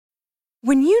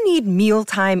When you need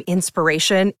mealtime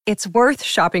inspiration, it's worth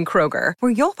shopping Kroger,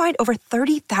 where you'll find over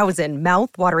 30,000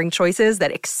 mouth-watering choices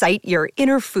that excite your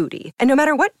inner foodie. And no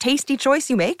matter what tasty choice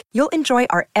you make, you'll enjoy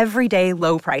our everyday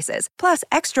low prices, plus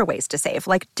extra ways to save,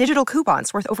 like digital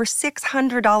coupons worth over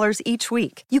 $600 each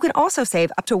week. You can also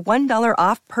save up to $1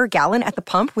 off per gallon at the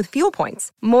pump with fuel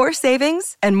points. More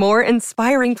savings and more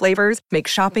inspiring flavors make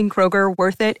shopping Kroger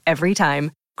worth it every time.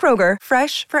 Kroger,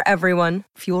 fresh for everyone.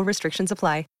 Fuel restrictions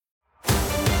apply.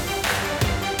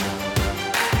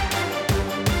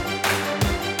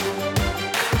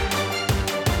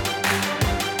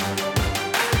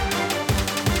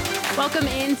 Welcome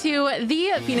into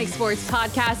the Phoenix Sports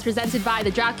Podcast, presented by the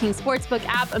DraftKings Sportsbook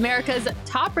app, America's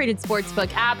top-rated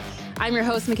sportsbook app. I'm your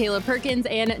host, Michaela Perkins,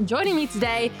 and joining me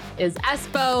today is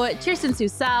Espo, Kirsten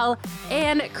Susel,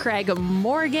 and Craig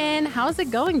Morgan. How's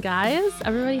it going, guys?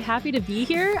 Everybody happy to be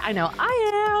here? I know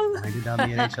I am. Winding down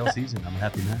the NHL season. I'm a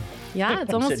happy man. Yeah,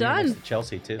 it's almost done.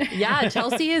 Chelsea, too. Yeah,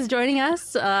 Chelsea is joining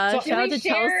us. Shout out to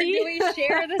Chelsea. Do we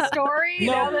share the story?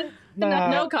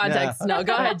 No context. No,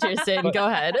 go ahead, Kirsten. Go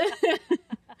ahead.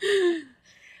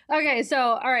 Okay, so,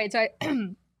 all right. So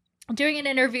I'm doing an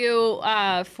interview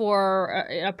for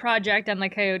a project on the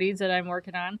Coyotes that I'm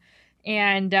working on.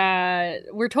 And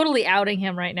we're totally outing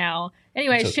him right now.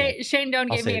 Anyway, okay. Shane Doan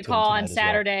gave me a call on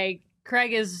Saturday. Well.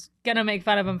 Craig is going to make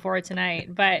fun of him for it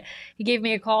tonight. But he gave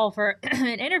me a call for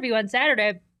an interview on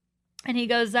Saturday. And he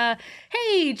goes,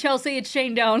 hey, Chelsea, it's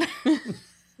Shane Doan.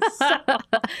 So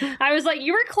I was like,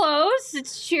 you were close.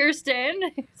 It's Kirsten.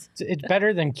 It's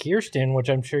better than Kirsten, which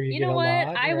I'm sure you get a lot. You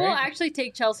know what? I will actually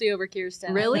take Chelsea over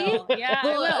Kirsten. Really? Yeah,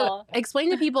 I will.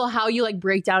 Explain to people how you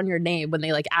break down your name when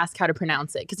they ask how to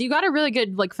pronounce it, because you got a really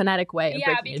good phonetic way of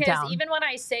breaking it down. Yeah, because even when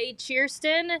I say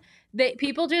Kirsten,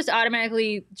 people just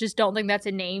automatically just don't think that's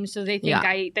a name, so they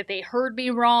think that they heard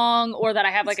me wrong or that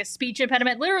I have a speech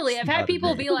impediment. Literally, I've had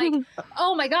people be like,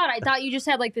 "Oh my god, I thought you just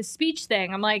had this speech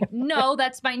thing." I'm like, "No,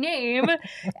 that's my name."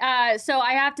 So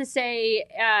I have to say,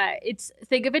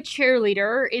 think of a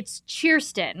cheerleader. It's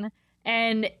Kirsten,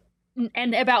 and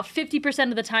about 50%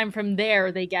 of the time from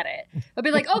there they get it. I'll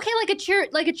be like, "Okay, like a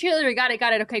cheerleader, got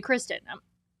it. Okay, Kristen."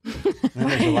 And then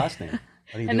there's the last name.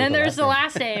 And then there's the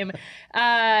last name.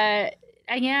 Yeah,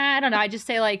 I don't know. I just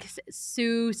say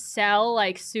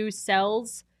Susel, Sue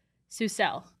Sells.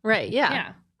 Susel. Right,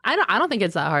 yeah. I don't think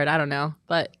it's that hard. I don't know.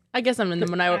 But I guess I'm in the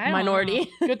minority.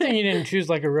 Good thing you didn't choose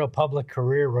a real public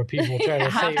career where people try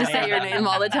to say your name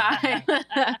all the time.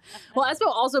 Well, Espo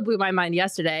also blew my mind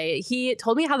yesterday. He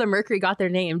told me how the Mercury got their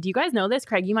name. Do you guys know this?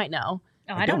 Craig, you might know.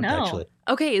 Oh, I don't know. Actually.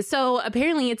 Okay, so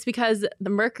apparently it's because the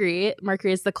Mercury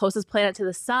is the closest planet to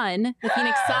the sun, the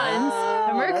Phoenix Suns.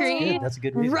 The Mercury. That's a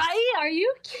good reason. Right? Are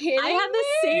you kidding I had the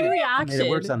same reaction. I mean, it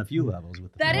works on a few levels.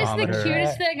 With the that is the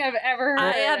cutest thing I've ever heard.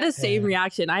 I had the same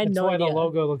reaction. I had no idea. That's why the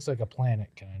logo looks like a planet,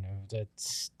 kind of.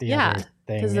 That's the other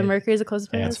thing. Because the Mercury is the closest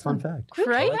planet. That's a fun fact. Who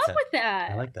right? came up with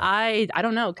that? I like that. I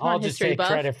don't know. Come I'll on, just history take buff.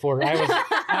 credit for it.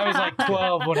 I was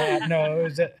 12 when it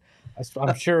was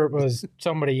I'm sure it was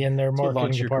somebody in their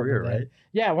marketing department. Career, right?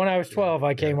 Yeah, when I was 12,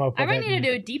 I came up with I need to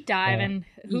do a deep dive and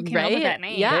who came up with that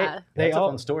name. Yeah. That's a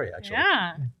fun story, actually.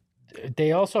 Yeah.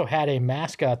 They also had a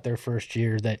mascot their first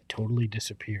year that totally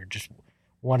disappeared, just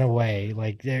went away.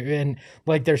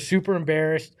 They're super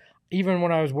embarrassed. Even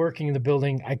when I was working in the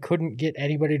building, I couldn't get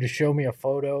anybody to show me a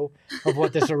photo of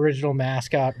what this original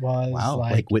mascot was. Wow,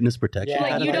 like witness protection.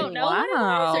 Yeah, you don't know what it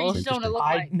is, or you just don't know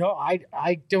what it looks like?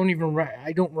 I don't even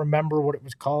I don't remember what it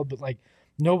was called, but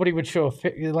nobody would show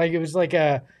it was like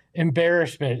a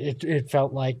embarrassment. It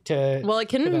felt like to. Well, it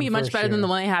couldn't be much better than the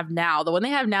one they have now. The one they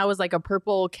have now is like a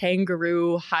purple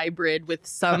kangaroo hybrid with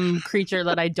some creature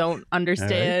that I don't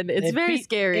understand. Right. It's very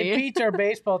scary. It beats our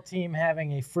baseball team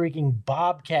having a freaking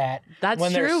bobcat. That's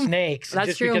when true. They're snakes. That's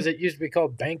just true. Because it used to be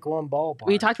called Bank One Ballpark.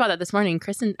 We talked about that this morning.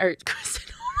 Kristen.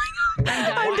 I'm done.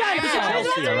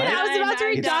 I was about to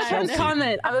read Josh's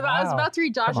comment. I was about to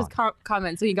read Josh's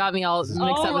comment, so he got me all mixed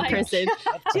up with Kristen.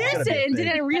 Kirsten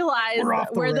didn't realize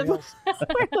where the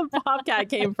Bobcat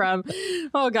came from.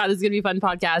 Oh God, this is gonna be a fun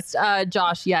podcast.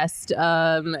 Josh, yes,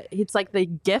 it's like the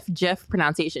GIF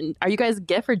pronunciation. Are you guys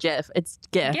GIF or GIF? It's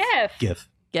GIF.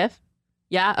 GIF.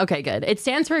 Yeah. Okay. Good. It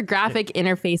stands for graphic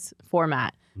interface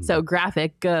format. So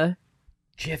graphic.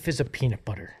 GIF is a peanut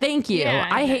butter. Thank you. Yeah,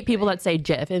 I hate people that say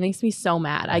GIF. It makes me so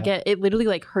mad. Yeah. It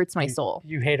literally hurts my soul.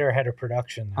 You hate our head of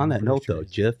production. On that note, though,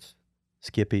 GIF,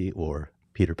 Skippy, or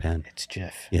Peter Pan? It's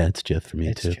GIF. Yeah, it's GIF for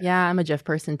me too. Yeah, I'm a GIF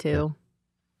person too.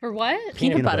 For what?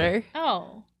 Peanut butter.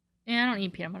 Oh. Yeah, I don't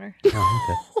eat peanut butter. Oh,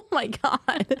 okay. Oh my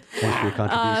God. Thanks for your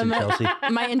contribution,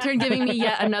 Chelsea. My intern giving me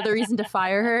yet another reason to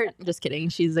fire her. Just kidding.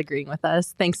 She's agreeing with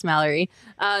us. Thanks, Mallory.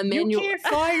 You can't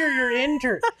fire your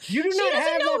intern. You do She not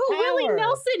doesn't have know the who power. Willie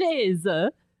Nelson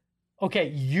is. Okay,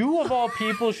 you of all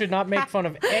people should not make fun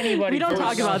of anybody. We don't for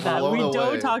talk something. about that. Blown We don't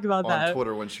away talk about that. on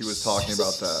Twitter when she was talking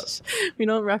about that. We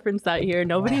don't reference that here.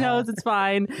 Nobody knows. It's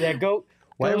fine. Yeah, go.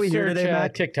 Why go are we here search, today,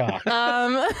 Matt? TikTok.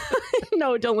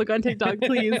 No, don't look on TikTok,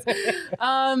 please.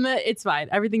 It's fine.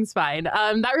 Everything's fine.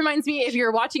 That reminds me, if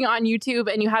you're watching on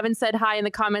YouTube and you haven't said hi in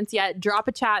the comments yet, drop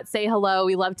a chat, say hello.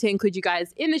 We love to include you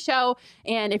guys in the show.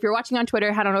 And if you're watching on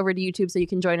Twitter, head on over to YouTube so you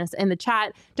can join us in the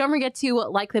chat. Don't forget to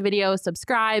like the video,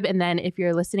 subscribe, and then if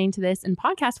you're listening to this in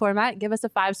podcast format, give us a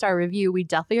 5-star review. We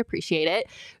definitely appreciate it.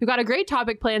 We've got a great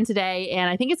topic planned today,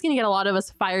 and I think it's going to get a lot of us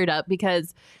fired up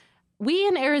because we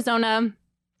in Arizona,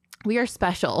 we are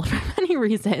special for many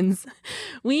reasons.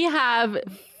 We have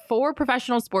 4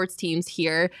 professional sports teams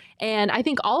here, and I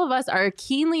think all of us are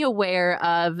keenly aware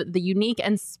of the unique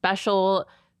and special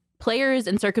players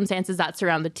and circumstances that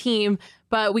surround the team.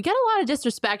 But we get a lot of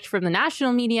disrespect from the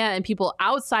national media and people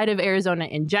outside of Arizona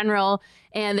in general.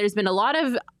 And there's been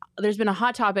a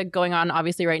hot topic going on,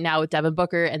 obviously, right now with Devin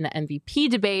Booker and the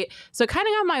MVP debate. So it kind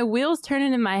of got my wheels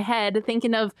turning in my head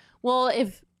thinking of, well,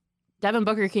 if Devin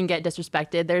Booker can get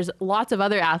disrespected, there's lots of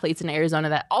other athletes in Arizona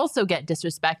that also get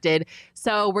disrespected.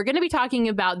 So we're going to be talking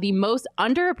about the most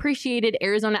underappreciated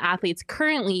Arizona athletes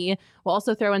currently. We'll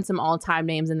also throw in some all-time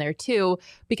names in there too,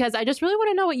 because I just really want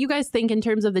to know what you guys think in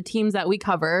terms of the teams that we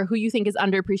cover, who you think is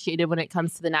underappreciated when it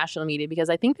comes to the national media,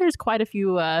 because I think there's quite a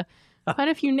few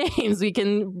names we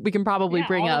can probably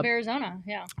bring all up. of Arizona,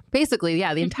 yeah. Basically,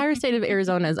 yeah, the entire state of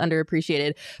Arizona is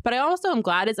underappreciated. But I also am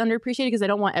glad it's underappreciated because I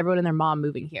don't want everyone and their mom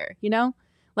moving here, you know?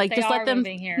 Like, They just are let them.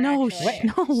 moving here, No, actually.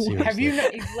 no. Seriously. Have you?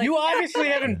 Like, You obviously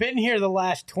haven't been here the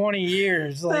last 20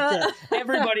 years. Like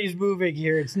everybody's moving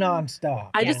here. It's nonstop.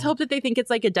 I just hope that they think it's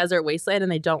like a desert wasteland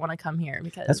and they don't want to come here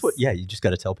because That's what, yeah, you just got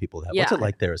to tell people that. What's Yeah. it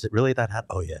like there? Is it really that hot?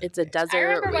 Oh, yeah. it's a desert. I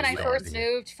remember when I wasteland. first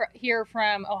moved here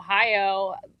from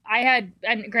Ohio,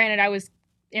 and granted I was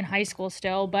in high school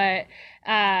still, but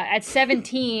at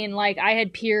 17, like I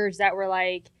had peers that were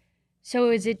like, so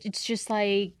it's just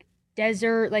like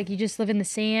desert, like you just live in the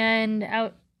sand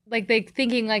out, like they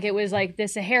thinking like it was like the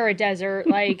Sahara Desert,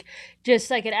 like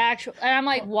just like an actual, and I'm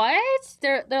like, what?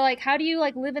 They're like, how do you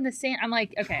like live in the sand? I'm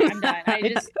like, okay, I'm done.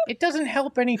 It doesn't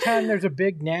help anytime there's a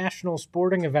big national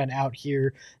sporting event out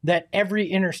here that every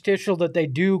interstitial that they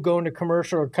do going to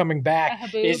commercial or coming back A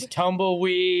haboob. is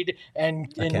tumbleweed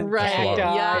and can't Right,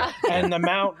 cacti yeah. and the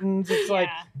mountains. It's like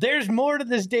Yeah. there's more to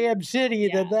this damn city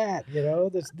than that. You know,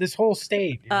 this whole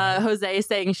state. you know? Jose is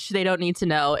saying they don't need to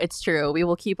know. It's true. We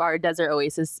will keep our desert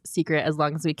oasis secret as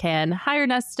long as we can. Hi,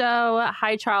 Ernesto.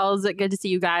 Hi, Charles. Good to see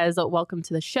you guys. Welcome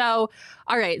to the show.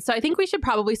 All right. So I think we should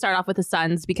probably start off with the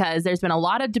Suns because there's been a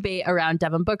lot of debate around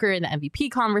Devin Booker and the MVP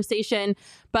conversation.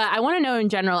 But I want to know in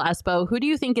general, Espo, who do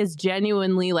you think is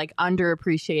genuinely like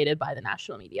underappreciated by the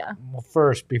national media? Well,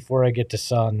 first, before I get to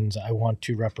Suns, I want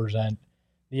to represent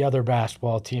the other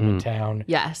basketball team in town.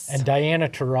 Yes. And Diana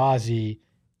Taurasi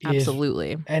is,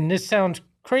 Absolutely. and this sounds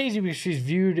crazy because she's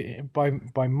viewed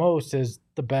by most as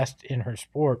the best in her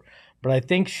sport, but I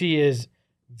think she is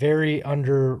very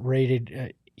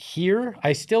underrated here.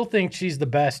 I still think she's the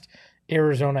best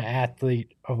Arizona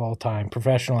athlete of all time,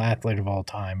 professional athlete of all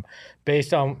time,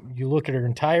 based on you look at her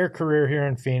entire career here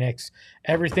in Phoenix,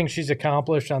 everything she's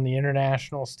accomplished on the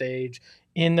international stage,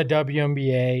 in the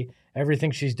WNBA,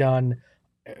 everything she's done.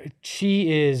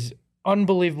 She is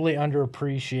unbelievably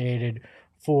underappreciated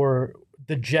for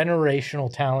the generational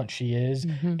talent she is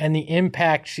and the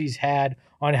impact she's had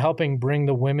on helping bring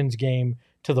the women's game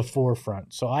to the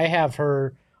forefront. So I have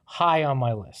her high on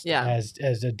my list as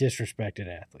a disrespected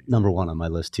athlete. Number 1 on my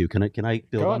list, too. Can I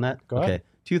build on that? Go ahead.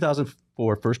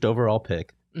 2004 first overall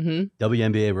pick,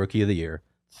 WNBA Rookie of the Year,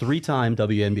 3-time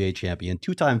WNBA champion,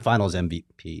 2-time Finals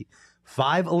MVP,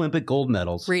 5 Olympic gold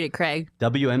medals, Read it, Craig.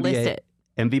 List WNBA it.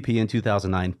 MVP in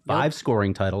 2009, 5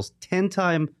 scoring titles,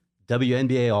 10-time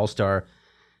WNBA All-Star,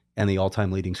 and the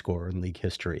all-time leading scorer in league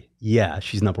history. Yeah,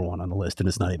 she's number 1 on the list, and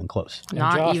it's not even close. And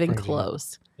Not Josh even brings it up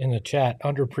close. in the chat,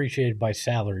 underappreciated by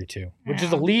salary too, which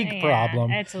is a league Yeah,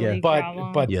 problem, It's a Yeah. league but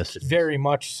problem. but Yes, it is. very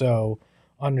much so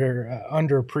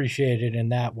underappreciated in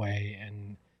that way,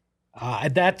 and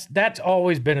that's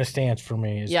always been a stance for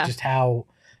me. Is Yeah. just how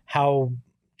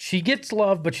she gets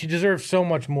love, but she deserves so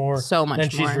much more So much than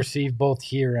she's more. received both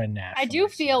here and nationally. I do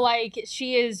feel like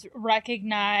she is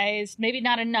recognized, maybe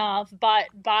not enough, but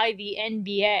by the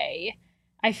NBA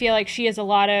I feel like she has a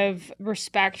lot of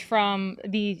respect from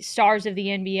the stars of the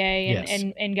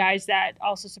NBA and guys that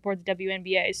also support the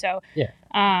WNBA. So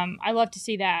I love to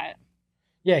see that.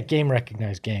 Yeah, game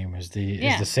recognized game is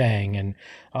the saying, and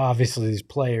obviously these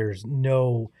players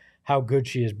know how good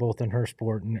she is both in her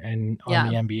sport and on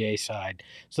the NBA side.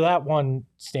 So that one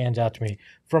stands out to me.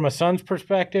 From a Suns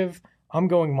perspective, I'm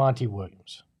going Monty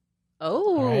Williams.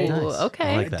 Oh, right. Nice. Okay.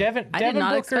 I like that. Devin I did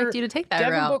not Booker, expect you to take that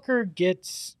Devin route. Booker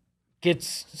gets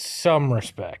some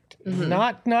respect,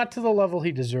 not to the level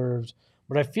he deserves,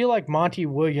 but I feel like Monty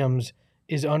Williams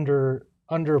is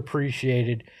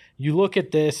underappreciated. You look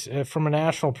at this from a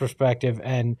national perspective,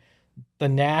 and the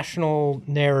national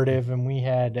narrative, and we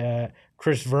had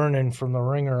Chris Vernon from The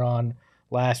Ringer on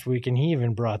last week, and he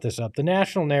even brought this up. The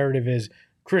national narrative is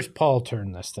Chris Paul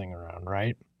turned this thing around,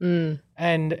 right? And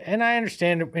I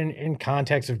understand in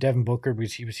context of Devin Booker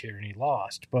because he was here and he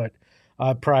lost, but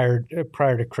prior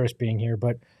to Chris being here.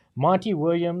 But Monty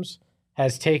Williams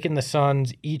has taken the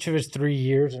Suns each of his 3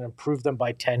 years and improved them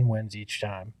by 10 wins each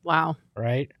time. Wow.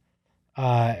 Right?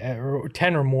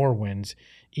 10 or more wins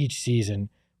each season.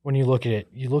 When you look at it,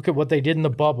 you look at what they did in the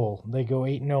bubble. They go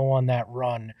 8-0 on that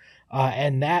run.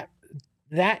 And that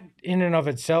in and of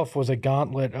itself was a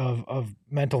gauntlet of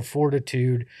mental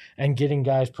fortitude and getting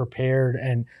guys prepared.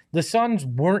 And the Suns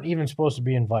weren't even supposed to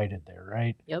be invited there,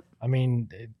 right? Yep. I mean,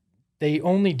 they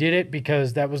only did it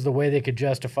because that was the way they could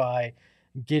justify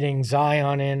getting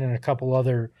Zion in and a couple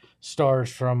other stars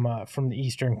from the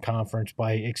Eastern Conference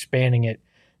by expanding it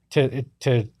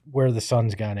to where the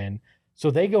Suns got in. So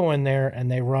they go in there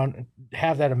and they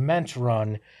have that immense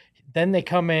run. Then they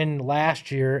come in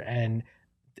last year and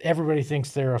everybody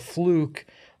thinks they're a fluke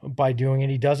by doing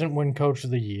it. He doesn't win Coach of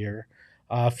the Year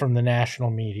from the national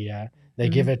media. They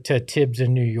give it to Tibbs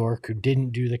in New York, who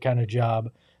didn't do the kind of job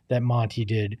that Monty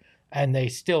did. And they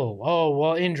still,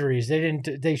 injuries.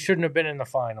 They shouldn't have been in the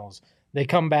finals. They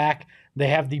come back. They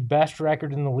have the best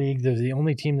record in the league. They're the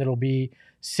only team that'll be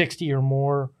 60 or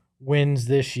more wins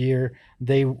this year.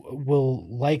 They will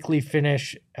likely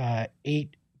finish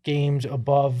 8 games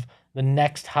above the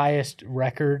next highest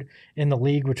record in the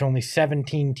league, which only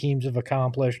 17 teams have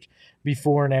accomplished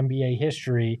before in NBA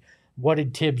history. What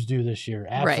did Tibbs do this year?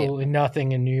 Absolutely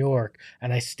nothing in New York.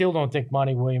 And I still don't think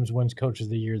Monty Williams wins Coach of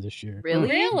the Year this year.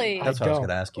 Really? That's what I was going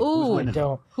to ask you.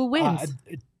 Ooh, who wins?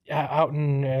 Out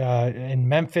in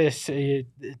Memphis,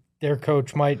 their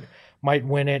coach might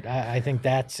win it. I think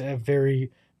that's a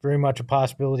very, very much a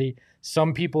possibility.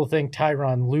 Some people think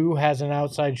Tyronn Lue has an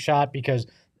outside shot because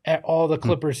all the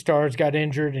Clippers stars got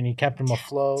injured and he kept them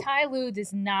afloat. Ty Lue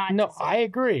does not. No, I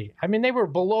agree. I mean, they were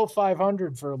below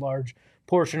 500 for a large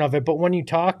portion of it. But when you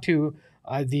talk to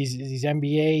these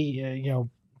NBA,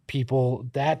 people,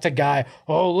 that's a guy.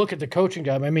 Oh, look at the coaching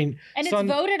job. I mean, and it's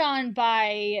voted on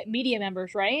by media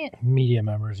members, right? Media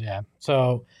members, yeah.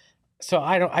 So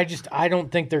I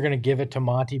don't think they're going to give it to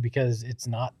Monty because it's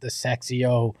not the sexy.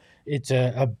 It's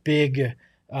a big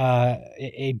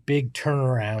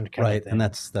turnaround kind of thing. And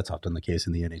that's often the case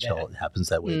in the NHL. Yeah. It happens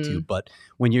that way too. But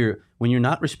when you're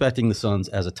not respecting the Suns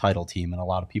as a title team, and a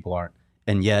lot of people aren't,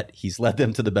 and yet he's led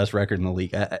them to the best record in the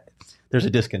league, there's a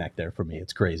disconnect there for me.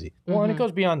 It's crazy. Well, and it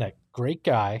goes beyond that. Great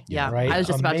guy. Yeah, right? I was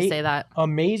just about to say that.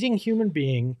 Amazing human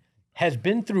being, has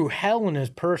been through hell in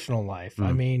his personal life.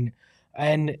 I mean,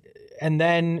 and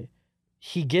then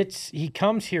he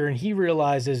comes here and he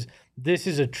realizes this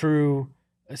is a true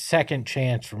second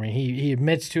chance for me. He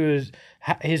admits to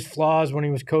his flaws when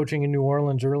he was coaching in New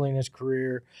Orleans early in his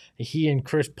career. He and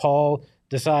Chris Paul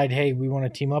decide, hey, we want to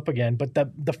team up again. But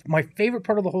my favorite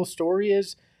part of the whole story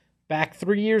is back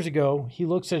 3 years ago, he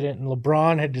looks at it and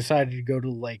LeBron had decided to go to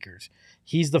the Lakers.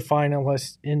 He's a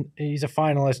finalist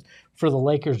for the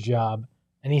Lakers job.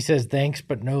 And he says, thanks,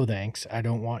 but no thanks. I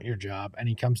don't want your job. And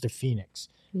he comes to Phoenix,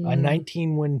 a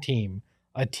 19-win team,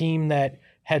 a team that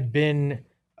had been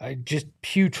just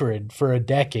putrid for a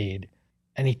decade.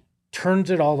 And he turns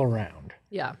it all around.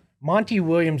 Yeah. Monty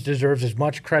Williams deserves as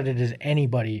much credit as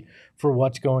anybody for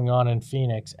what's going on in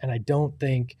Phoenix. And I don't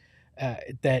think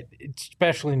that,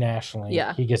 especially nationally,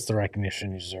 he gets the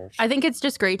recognition he deserves. I think it's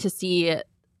just great to see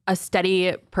a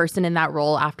steady person in that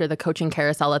role after the coaching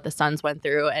carousel that the Suns went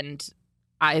through. And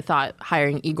I thought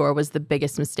hiring Igor was the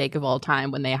biggest mistake of all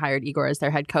time when they hired Igor as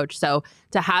their head coach. So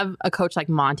to have a coach like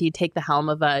Monty take the helm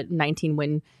of a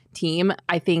 19-win team,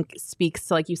 I think speaks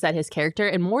to, like you said, his character.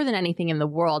 And more than anything in the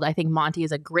world, I think Monty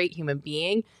is a great human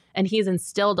being. And he's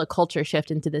instilled a culture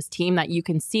shift into this team that you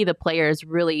can see the players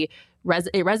really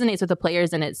it resonates with the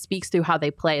players, and it speaks through how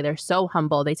they play. They're so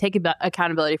humble. They take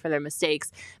accountability for their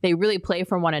mistakes. They really play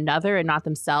for one another and not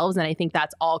themselves. And I think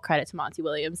that's all credit to Monty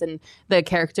Williams and the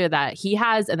character that he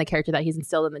has and the character that he's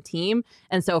instilled in the team.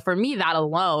 And so for me, that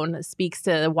alone speaks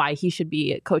to why he should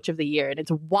be Coach of the Year. And it's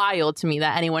wild to me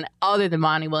that anyone other than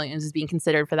Monty Williams is being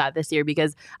considered for that this year,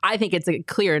 because I think it's a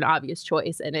clear and obvious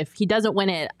choice. And if he doesn't win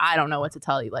it, I don't know what to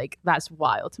tell you. Like, that's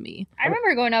wild to me. I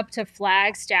remember going up to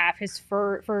Flagstaff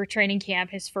for training camp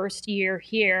his first year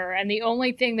here, and the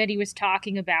only thing that he was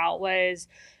talking about was,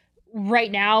 right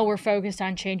now we're focused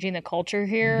on changing the culture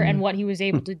here, and what he was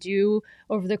able to do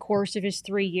over the course of his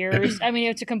 3 years. I mean,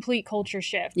 it's a complete culture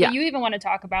shift. But you even want to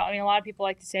talk about, I mean, a lot of people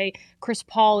like to say Chris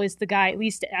Paul is the guy, at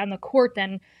least on the court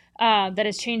then, that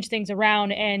has changed things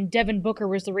around, and Devin Booker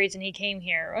was the reason he came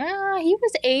here. He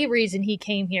was a reason he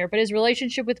came here, but his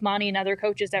relationship with Monty and other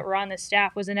coaches that were on the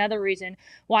staff was another reason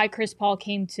why Chris Paul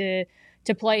came to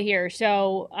play here.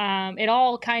 So it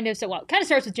all kind of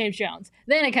starts with James Jones.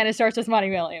 Then it kind of starts with Monty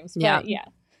Williams. But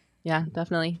Yeah,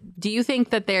 definitely. Do you think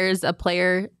that there's a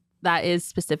player that is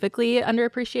specifically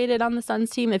underappreciated on the Suns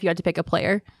team, if you had to pick a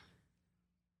player?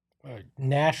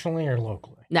 Nationally or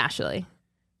locally? Nationally.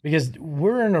 Because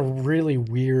we're in a really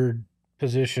weird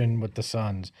position with the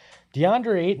Suns.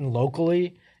 DeAndre Ayton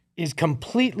locally is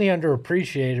completely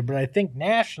underappreciated, but I think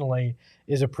nationally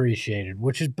is appreciated,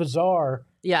 which is bizarre.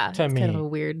 Yeah, to it's me. kind of a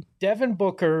weird. Devin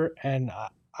Booker, and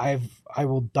I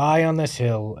will die on this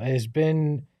hill, has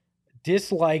been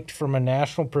disliked from a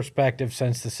national perspective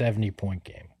since the 70-point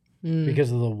game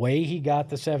because of the way he got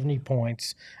the 70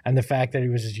 points and the fact that he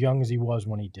was as young as he was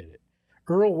when he did it.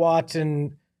 Earl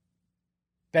Watson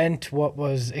bent what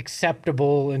was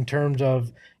acceptable in terms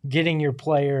of getting your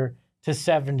player to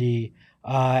 70,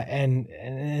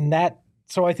 and that.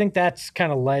 So I think that's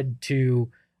kind of led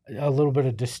to a little bit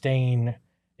of disdain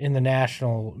in the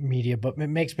national media, but it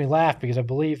makes me laugh because I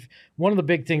believe one of the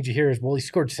big things you hear is, well, he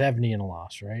scored 70 in a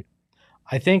loss, right?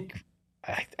 I think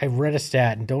I read a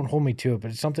stat, and don't hold me to it, but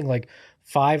it's something like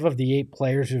 5 of the 8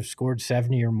 players who've scored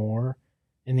 70 or more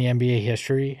in the NBA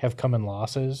history have come in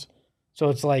losses. So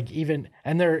it's like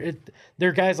and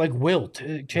they're guys like Wilt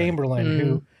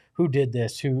Chamberlain who did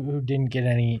this, who didn't get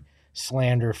any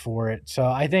slander for it. So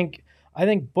I think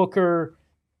Booker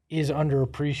is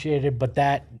underappreciated, but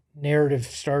that narrative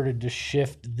started to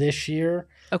shift this year.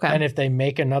 Okay. And if they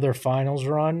make another finals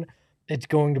run, it's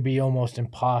going to be almost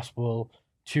impossible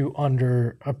to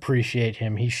underappreciate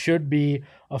him. He should be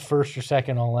a first or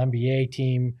second All-NBA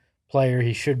team player.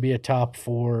 He should be a top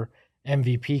 4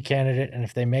 MVP candidate. And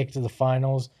if they make it to the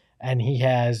finals and he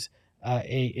has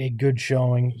a good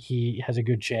showing, he has a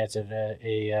good chance at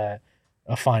a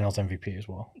finals MVP as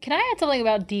well. Can I add something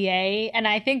about DA? And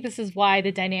I think this is why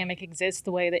the dynamic exists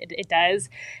the way that it does.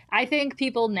 I think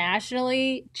people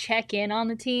nationally check in on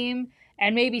the team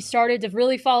and maybe started to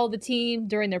really follow the team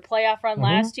during their playoff run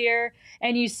last year.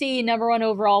 And you see number 1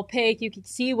 overall pick. You can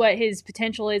see what his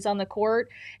potential is on the court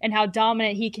and how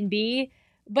dominant he can be,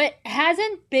 but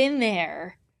hasn't been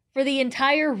there for the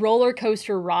entire roller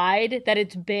coaster ride that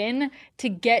it's been to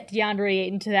get DeAndre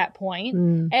Ayton to that point.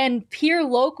 And here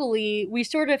locally, we've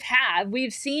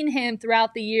seen him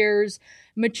throughout the years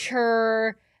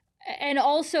mature and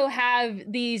also have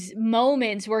these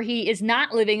moments where he is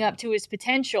not living up to his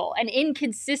potential and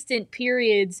inconsistent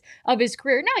periods of his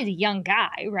career. Now he's a young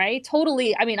guy, right?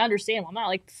 Totally. I mean, understandable. I'm not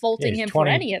like faulting him for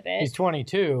any of it. He's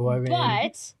 22. I mean,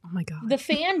 but oh my God, the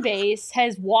fan base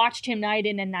has watched him night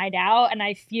in and night out. And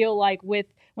I feel like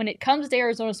when it comes to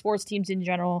Arizona sports teams in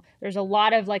general, there's a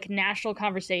lot of like national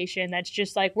conversation that's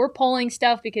just like, we're pulling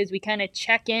stuff because we kind of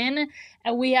check in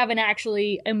and we haven't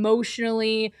actually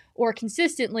emotionally or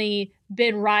consistently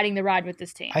been riding the ride with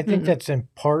this team. I think that's in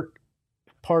part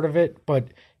of it, but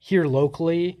here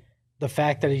locally, the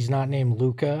fact that he's not named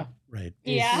Luka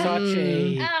is such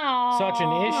an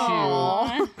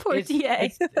issue. Poor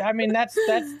DA. I mean, that's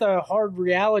the hard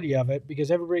reality of it because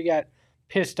everybody got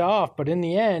pissed off, but in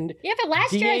the end, but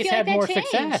last year I feel like that changed.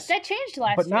 Success. That changed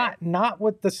last year. But not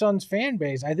with the Suns fan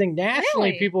base. I think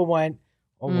nationally people went,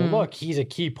 oh, well, look, he's a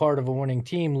key part of a winning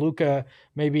team. Luka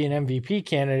may be an MVP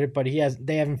candidate, but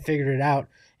they haven't figured it out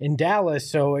in Dallas,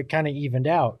 so it kind of evened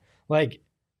out. Like,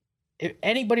 if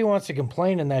anybody wants to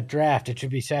complain in that draft, it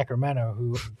should be Sacramento,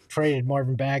 who traded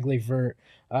Marvin Bagley for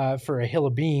a hill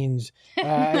of beans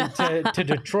to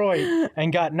Detroit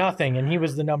and got nothing, and he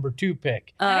was the number 2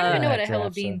 pick. I don't even know what a hill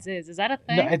of beans is. Is that a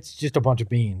thing? No, it's just a bunch of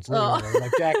beans, like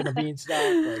Jack and the Beanstalk,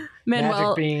 like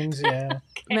magic beans. Yeah.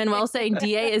 Manuel saying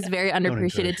DA is very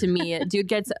underappreciated to me. Dude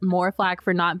gets more flack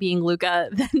for not being Luka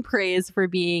than praise for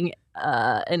being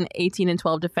an 18 and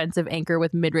 12 defensive anchor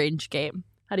with mid-range game.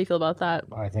 How do you feel about that?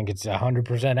 I think it's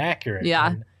 100% accurate.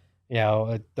 Yeah.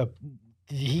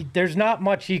 And, there's not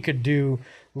much he could do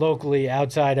locally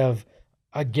outside of,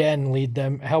 again,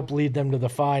 help lead them to the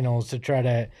finals to try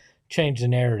to change the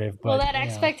narrative. But, well, that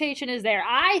expectation is there.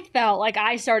 I felt like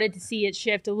I started to see it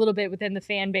shift a little bit within the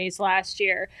fan base last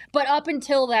year. But up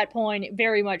until that point,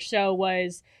 very much so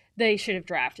was they should have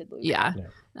drafted Luka.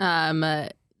 Yeah.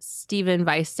 Stephen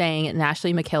Weiss saying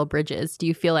nationally, Mikal Bridges. Do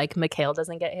you feel like Mikal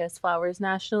doesn't get his flowers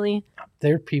nationally?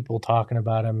 There are people talking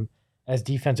about him as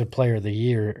defensive player of the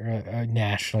year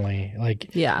nationally.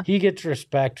 Like, he gets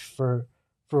respect for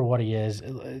what he is.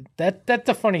 That's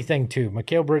the funny thing too.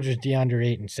 Mikal Bridges, DeAndre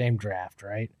Ayton, same draft,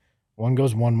 right? One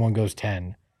goes 1, one goes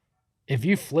 10. If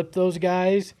you flip those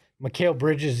guys, Mikal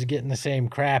Bridges is getting the same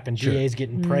crap, and DA's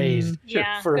getting praised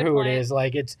for who it is.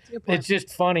 Like, it's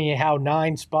just funny how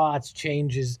 9 spots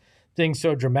changes things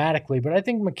so dramatically. But I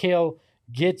think Mikal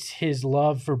gets his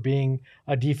love for being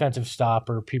a defensive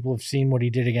stopper. People have seen what he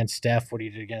did against Steph, what he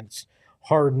did against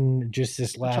Harden just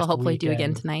this last week. Which he'll hopefully do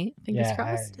again tonight. Fingers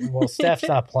crossed. Well, Steph's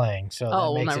not playing,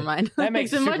 so never mind. That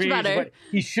makes it much better. But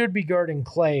he should be guarding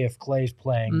Clay if Clay's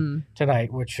playing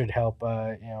tonight, which should help.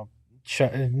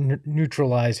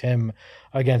 Neutralize him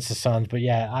against the Suns. But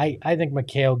I think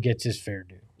Mikal gets his fair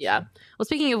due. Yeah. Well,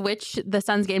 speaking of which, the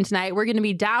Suns game tonight, we're going to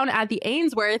be down at the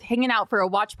Ainsworth hanging out for a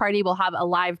watch party. We'll have a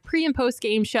live pre and post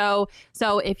game show.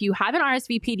 So if you haven't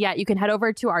RSVP'd yet, you can head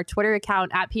over to our Twitter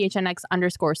account at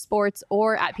PHNX_sports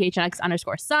or at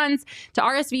PHNX_Suns to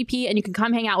RSVP, and you can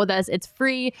come hang out with us. It's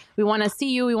free. We want to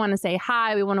see you. We want to say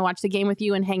hi. We want to watch the game with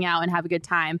you and hang out and have a good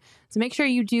time. So make sure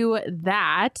you do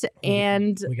that.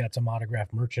 And we got some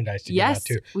autographed merchandise to give out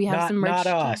too. We have some merch. Not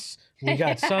us. We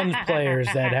got Suns players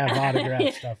that have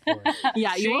autographed stuff for us.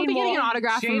 Yeah, you won't be getting an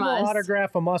autograph from us. Shane will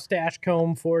autograph a mustache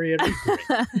comb for you.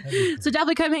 So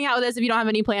definitely come hang out with us if you don't have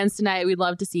any plans tonight. We'd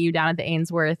love to see you down at the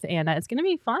Ainsworth, and it's going to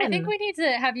be fun. I think we need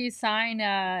to have you sign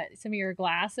some of your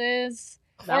glasses.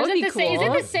 That would be cool. Is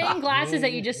it the same glasses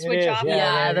that you just switch off?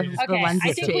 Yeah. Okay.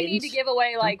 I think we need to give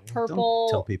away like purple.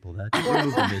 Don't tell people that.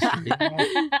 Remove the mystery.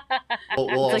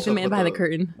 It's like the man behind the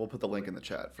curtain. We'll put the link in the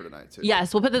chat for tonight too.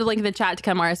 Yes, we'll put the link in the chat to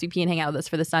come RSVP and hang out with us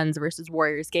for the Suns versus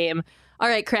Warriors game. All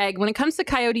right, Craig, when it comes to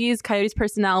Coyotes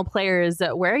personnel, players,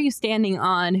 where are you standing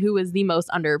on who is the most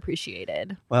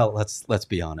underappreciated? Well, let's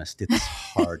be honest. It's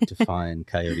hard to find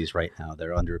Coyotes right now.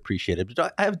 They're underappreciated.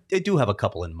 But I do have a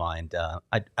couple in mind.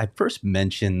 I first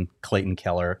mention Clayton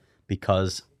Keller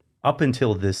because up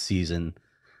until this season,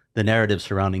 the narrative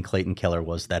surrounding Clayton Keller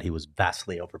was that he was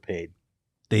vastly overpaid.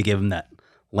 They gave him that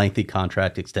lengthy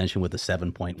contract extension with a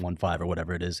 7.15 or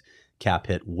whatever it is cap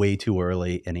hit way too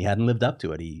early, and he hadn't lived up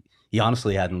to it. He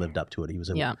honestly hadn't lived up to it. He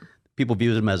was people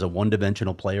viewed him as a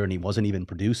one-dimensional player, and he wasn't even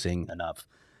producing enough.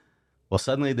 Well,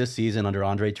 suddenly this season under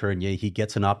Andre Tournier, he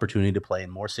gets an opportunity to play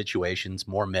in more situations,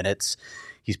 more minutes.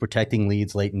 He's protecting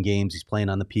leads late in games. He's playing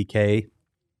on the PK.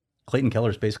 Clayton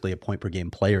Keller is basically a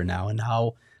point-per-game player now, and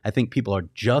now I think people are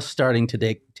just starting to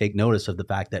take notice of the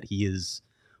fact that he is,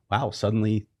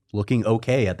 suddenly looking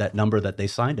okay at that number that they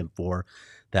signed him for,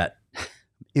 that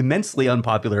immensely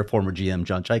unpopular former GM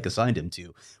John Chaika signed him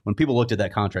to. When people looked at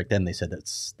that contract then, they said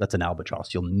that's an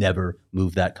albatross. You'll never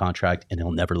move that contract, and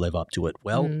he'll never live up to it.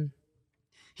 Well,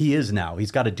 he is now.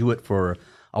 He's got to do it for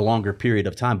a longer period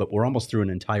of time, but we're almost through an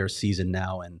entire season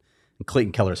now, and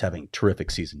Clayton Keller's having a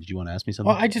terrific season. Did you want to ask me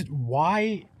something?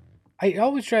 Well, it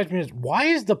always drives me why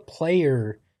is the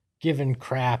player given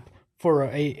crap for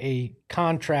a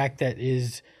contract that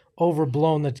is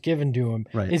overblown that's given to him?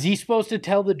 Right. Is he supposed to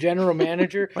tell the general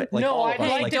manager, right, like no, I'd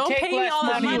like to take less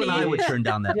money? You and I would turn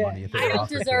down that money if I don't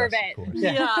deserve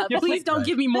it. Please don't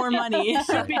give me more money. It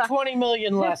should be $20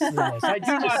 million less than this. I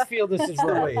do not feel this is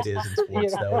the way it is in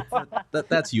sports, though.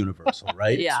 That's universal,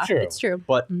 right? Yeah, it's true.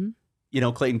 But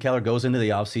Clayton Keller goes into the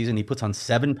offseason. He puts on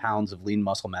 7 pounds of lean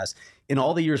muscle mass. In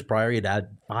all the years prior, he'd had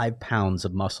 5 pounds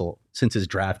of muscle since his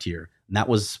draft year. And that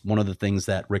was one of the things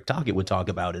that Rick Tocchet would talk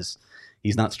about is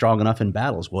he's not strong enough in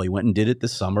battles. Well, he went and did it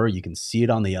this summer. You can see it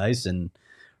on the ice. And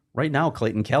right now,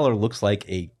 Clayton Keller looks like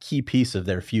a key piece of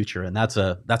their future. And that's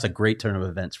a great turn of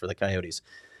events for the Coyotes.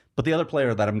 But the other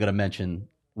player that I'm going to mention,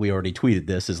 we already tweeted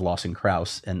this, is Lawson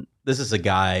Crouse. And this is a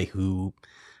guy who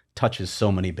touches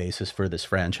so many bases for this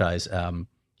franchise.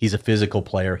 He's a physical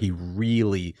player. He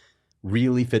really,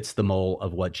 really fits the mold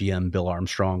of what GM Bill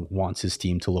Armstrong wants his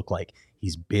team to look like.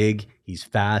 He's big, he's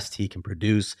fast, he can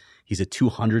produce. He's a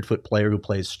 200-foot player who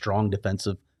plays strong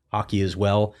defensive hockey as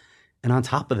well. And on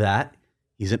top of that,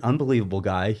 he's an unbelievable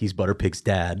guy. He's Butterpig's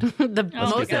dad. The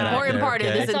most important part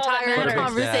of this entire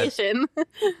conversation.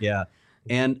 Yeah.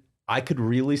 And I could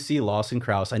really see Lawson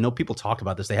Crouse. I know people talk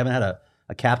about this. They haven't had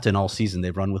a captain all season.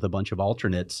 They've run with a bunch of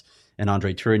alternates. And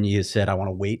Andre Tourigny has said, I want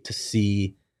to wait to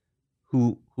see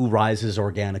who rises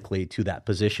organically to that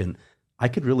position. I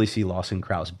could really see Lawson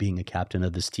Crouse being a captain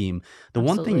of this team. The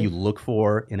one thing you look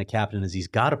for in a captain is he's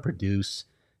got to produce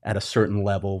at a certain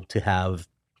level to have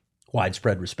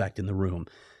widespread respect in the room.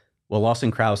 Well,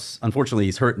 Lawson Crouse, unfortunately,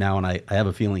 he's hurt now, and I have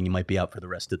a feeling he might be out for the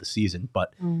rest of the season.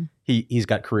 But he's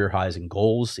got career highs in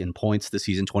goals, in points this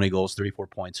season, 20 goals, 34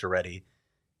 points already.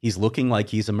 He's looking like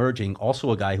he's emerging. Also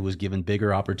a guy who was given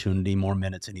bigger opportunity, more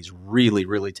minutes, and he's really,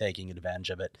 really taking advantage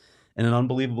of it. And an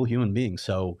unbelievable human being.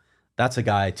 So that's a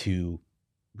guy to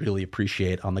really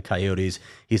appreciate on the Coyotes.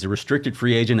 He's a restricted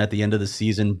free agent at the end of the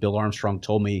season. Bill Armstrong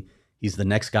told me he's the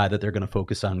next guy that they're going to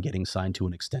focus on getting signed to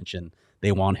an extension.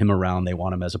 They want him around. They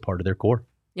want him as a part of their core.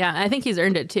 Yeah, I think he's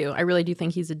earned it too. I really do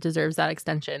think he deserves that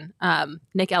extension.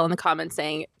 Nick L in the comments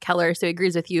saying Keller, so he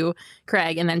agrees with you,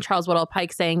 Craig. And then Charles Woodall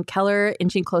Pike saying Keller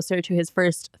inching closer to his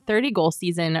first 30-goal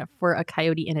season for a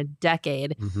Coyote in a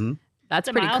decade. Mm-hmm. That's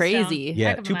pretty crazy.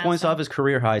 Yeah, 2 points off his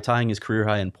career high, tying his career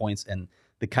high in points. And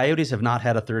the Coyotes have not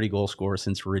had a 30-goal scorer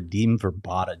since Radim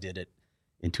Verbata did it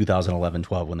in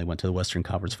 2011-12 when they went to the Western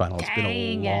Conference Final. It's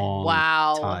been a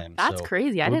long time. That's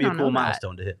crazy. I didn't know that. It would be a cool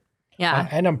milestone to hit. Yeah.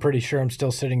 And I'm pretty sure I'm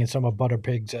still sitting in some of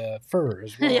Butterpig's fur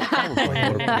as well.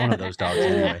 Yeah. One of those dogs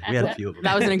anyway. We had a few of them.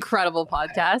 That was an incredible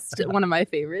podcast. One of my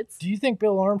favorites. Do you think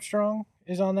Bill Armstrong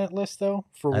is on that list, though,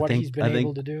 for what he's been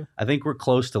able to do? I think we're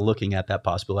close to looking at that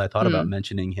possibility. I thought about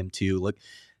mentioning him too. Look,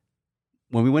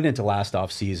 when we went into last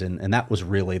offseason, and that was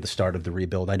really the start of the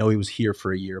rebuild. I know he was here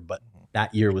for a year, but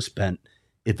that year was spent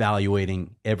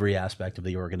evaluating every aspect of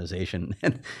the organization.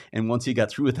 And once he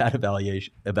got through with that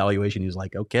evaluation, he was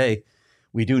like, okay,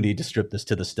 we do need to strip this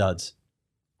to the studs.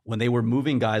 When they were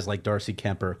moving guys like Darcy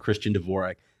Kemper, Christian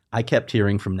Dvorak, I kept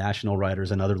hearing from national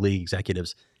writers and other league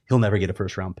executives, he'll never get a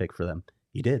first-round pick for them.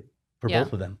 He did, for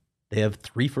both of them. They have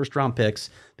 3 first-round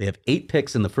picks. They have 8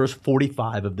 picks in the first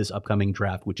 45 of this upcoming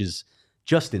draft, which is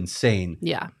just insane.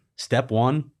 Yeah. Step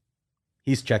 1,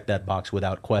 he's checked that box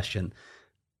without question.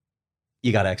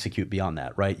 You got to execute beyond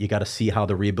that, right? You got to see how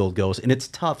the rebuild goes. And it's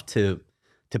tough to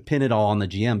pin it all on the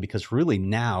GM because really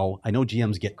now, I know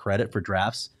GMs get credit for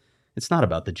drafts. It's not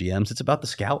about the GMs. It's about the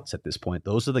scouts at this point.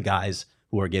 Those are the guys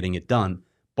who are getting it done.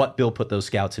 But Bill put those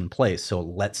scouts in place. So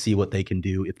let's see what they can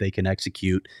do if they can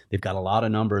execute. They've got a lot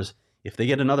of numbers. If they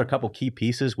get another couple key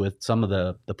pieces with some of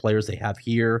the players they have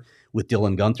here, with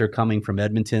Dylan Guenther coming from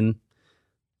Edmonton,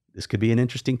 this could be an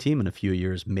interesting team in a few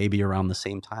years, maybe around the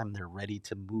same time they're ready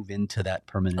to move into that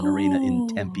permanent arena in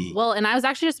Tempe. Well, and I was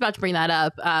actually just about to bring that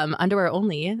up. Underwear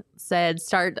Only said,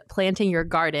 start planting your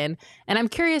garden. And I'm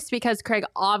curious because, Craig,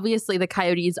 obviously the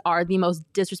Coyotes are the most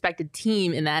disrespected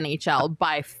team in the NHL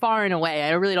by far and away.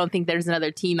 I really don't think there's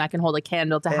another team that can hold a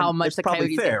candle to how much the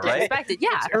Coyotes get disrespected. Yeah.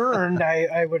 It's earned,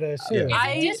 I would assume. Is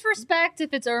it disrespect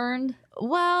if it's earned?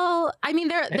 Well, I mean,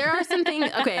 there are some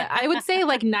things. Okay, I would say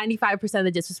like 95% of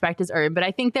the disrespect is earned, but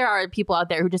I think there are people out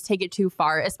there who just take it too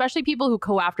far, especially people who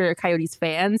go after Coyotes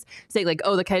fans, say like,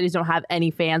 oh, the Coyotes don't have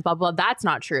any fans, blah, blah. That's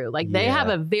not true. Like they have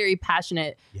a very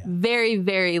passionate, very,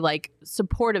 very like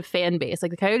supportive fan base.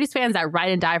 Like the Coyotes fans that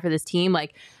ride and die for this team,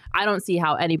 like I don't see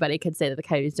how anybody could say that the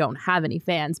Coyotes don't have any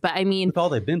fans. But I mean, with all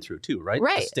they've been through too, right?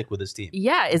 Right. To stick with this team.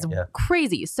 Yeah, is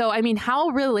crazy. So, I mean, how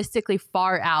realistically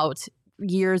far out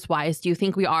years wise do you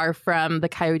think we are from the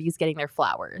Coyotes getting their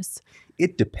flowers?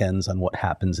 It depends on what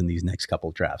happens in these next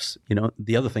couple drafts. You know,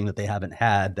 the other thing that they haven't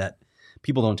had that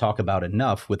people don't talk about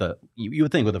enough with you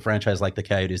would think with a franchise like the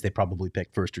Coyotes, they probably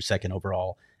pick first or second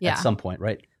overall at some point,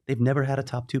 right? They've never had a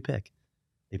top 2 pick.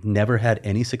 They've never had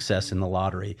any success in the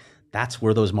lottery. That's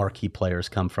where those marquee players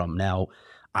come from. Now,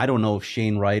 I don't know if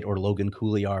Shane Wright or Logan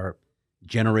Cooley are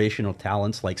generational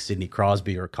talents like Sidney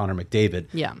Crosby or Connor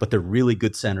McDavid, but they're really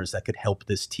good centers that could help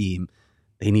this team.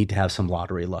 They need to have some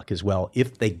lottery luck as well.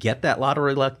 If they get that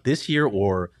lottery luck this year,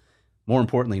 or more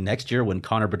importantly, next year when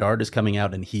Connor Bedard is coming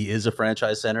out and he is a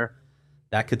franchise center,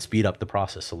 that could speed up the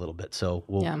process a little bit. So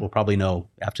we'll probably know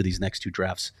after these next 2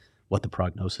 drafts what the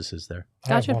prognosis is there.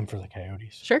 I have one for the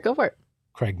Coyotes. Sure, go for it.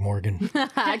 Craig Morgan.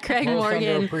 Craig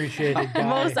Morgan. Underappreciated guy.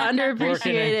 Most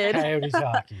underappreciated. Coyotes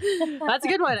hockey. That's a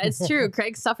good one. It's true.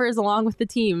 Craig suffers along with the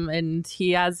team, and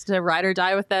he has to ride or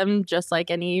die with them, just like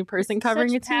any person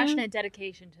covering a team. Passionate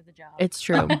dedication to the job. It's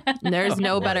true. There's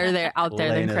no better out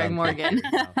there than Craig Morgan.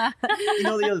 The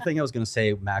other thing I was going to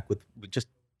say, Mac, with just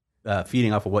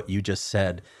feeding off of what you just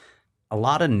said, a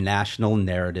lot of national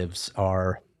narratives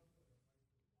are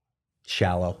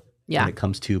shallow. When it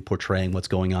comes to portraying what's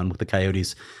going on with the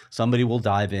Coyotes. Somebody will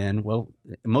dive in. Well,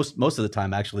 most of the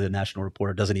time, actually, the national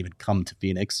reporter doesn't even come to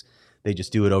Phoenix. They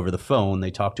just do it over the phone.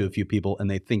 They talk to a few people,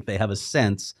 and they think they have a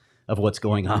sense of what's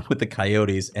going on with the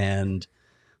Coyotes. And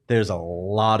there's a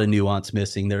lot of nuance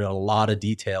missing. There are a lot of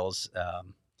details.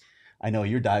 I know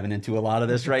you're diving into a lot of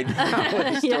this right now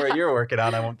with the story you're working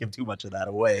on. I won't give too much of that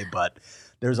away, but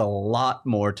there's a lot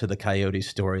more to the Coyotes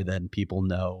story than people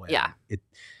know. And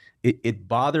It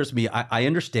bothers me. I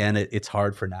understand it. It's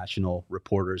hard for national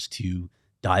reporters to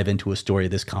dive into a story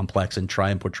this complex and try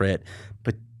and portray it.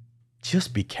 But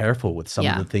just be careful with some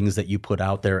of the things that you put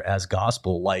out there as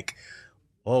gospel, like,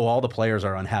 oh, all the players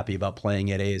are unhappy about playing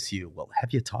at ASU. Well,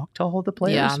 have you talked to all the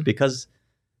players? Yeah. Because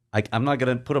I'm not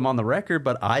going to put them on the record,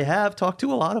 but I have talked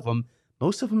to a lot of them.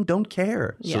 Most of them don't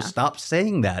care. So stop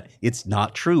saying that. It's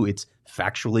not true. It's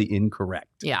factually incorrect.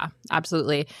 Yeah,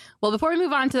 absolutely. Well, before we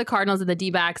move on to the Cardinals and the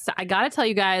D-backs, I got to tell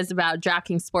you guys about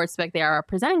DraftKings Sportsbook. They are our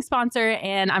presenting sponsor,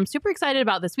 and I'm super excited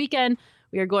about this weekend.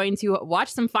 We are going to watch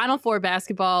some Final Four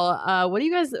basketball. Who do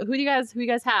you guys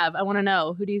have? I want to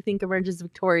know. Who do you think emerges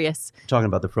victorious? You're talking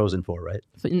about the Frozen Four, right?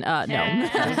 No.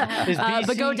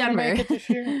 But go Denver.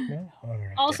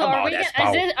 Also,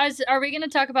 are we going to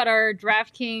talk about our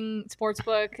DraftKings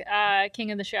Sportsbook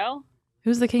King of the Show?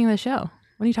 Who's the king of the show?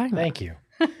 What are you talking about? Thank you.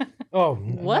 Oh,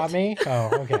 not me? Oh,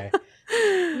 okay.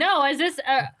 No, is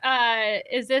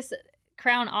this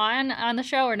crown on the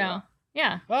show or no?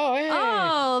 Yeah. Oh, hey.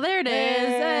 Oh, there it is.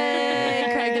 Hey,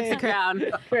 Craig gets the crown.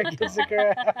 Craig gets the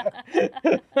crown.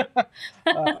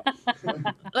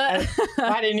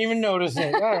 I didn't even notice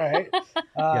it. All right.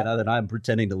 Now that I'm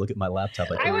pretending to look at my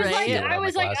laptop, I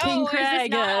was like, King oh, Craig, is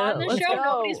this not on the show? go.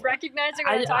 Nobody's recognizing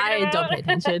what I'm talking I about? don't pay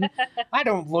attention. I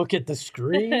don't look at the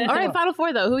screen. All right, Final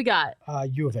Four, though. Who we got?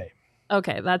 U of A.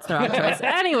 Okay, that's the wrong choice.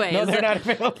 Anyways, No, they're not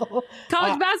available.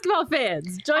 college basketball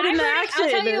fans, join in the action. I'll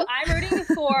tell you, I'm rooting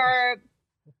for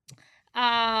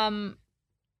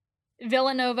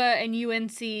Villanova and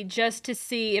UNC just to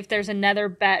see if there's another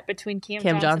bet between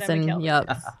Cam Johnson and McKelvey.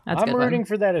 Yep, I'm rooting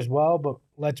for that as well, but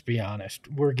let's be honest.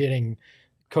 We're getting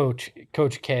Coach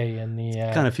K in the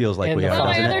kind of feels like we are. Well,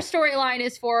 my other storyline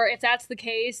is for if that's the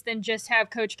case, then just have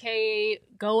Coach K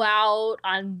go out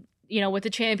on with the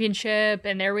championship,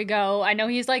 and there we go. I know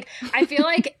he's like, I feel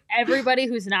like everybody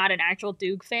who's not an actual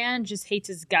Duke fan just hates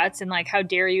his guts, and like, how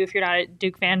dare you, if you're not a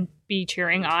Duke fan, be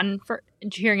cheering him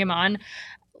on.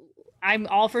 I'm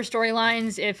all for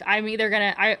storylines. If I'm either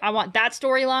I want that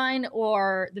storyline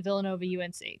or the Villanova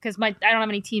UNC, because I don't have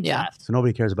any teams left. So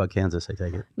nobody cares about Kansas, I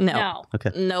take it? No.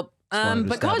 Okay. Nope.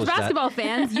 But college basketball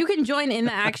fans, you can join in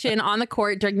the action on the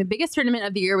court during the biggest tournament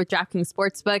of the year with DraftKings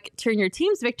Sportsbook. Turn your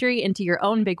team's victory into your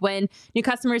own big win. New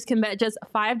customers can bet just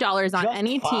 $5 on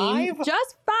any team.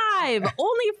 Just $5.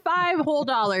 Only $5 whole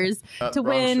dollars to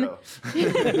win.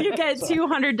 You get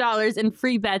 $200 in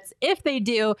free bets if they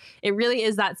do. It really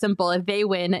is that simple. If they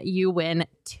win, you win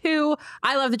too.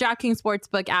 I love the DraftKings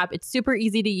Sportsbook app. It's super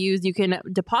easy to use. You can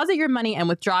deposit your money and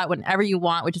withdraw it whenever you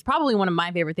want, which is probably one of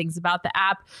my favorite things about the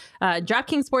app.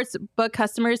 DraftKings Sportsbook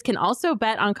customers can also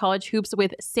bet on college hoops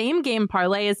with same game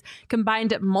parlays,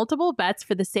 combined multiple bets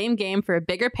for the same game for a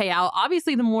bigger payout.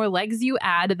 Obviously, the more legs you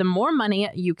add, the more money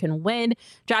you can win.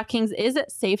 DraftKings is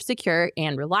safe, secure,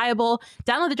 and reliable.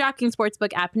 Download the DraftKings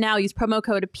Sportsbook app now. Use promo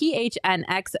code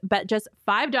PHNX. Bet just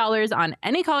 $5 on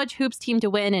any college hoops team to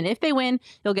win, and if they win,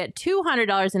 you'll get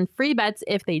 $200 in free bets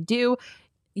if they do.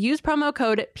 Use promo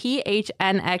code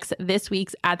PHNX this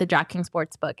week at the DraftKings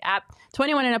Sportsbook app.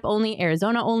 21 and up only,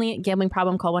 Arizona only. Gambling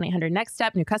problem, call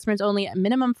 1-800-NEXT-STEP. New customers only.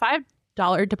 Minimum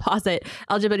 $5 deposit.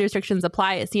 Eligibility restrictions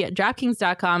apply. See at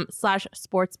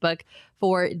DraftKings.com/sportsbook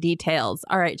for details.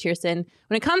 All right, Kirsten.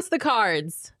 When it comes to the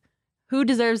Cards, who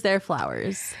deserves their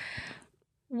flowers?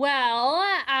 Well,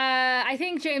 I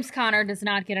think James Conner does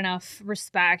not get enough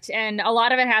respect. And a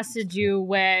lot of it has to do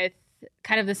with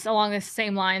kind of this along the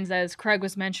same lines as Craig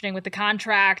was mentioning with the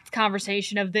contract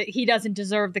conversation of that he doesn't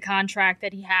deserve the contract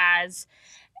that he has.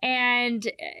 And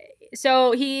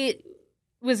so he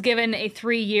was given a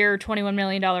 3-year, $21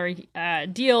 million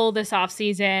deal this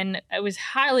offseason. It was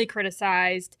highly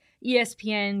criticized.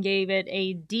 ESPN gave it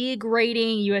a D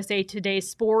grading. USA Today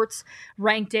Sports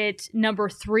ranked it number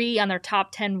 3 on their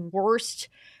top 10 worst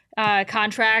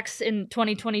contracts in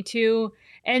 2022.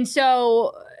 And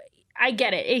so I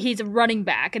get it. He's a running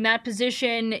back. In that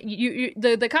position,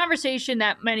 the conversation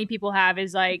that many people have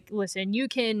is like, listen, you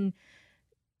can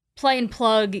play and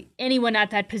plug anyone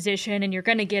at that position and you're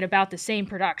going to get about the same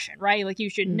production, right? Like you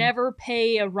should never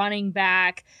pay a running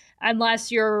back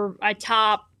unless you're a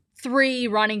top 3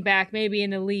 running back maybe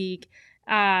in the league.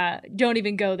 Don't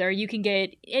even go there. You can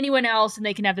get anyone else and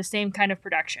they can have the same kind of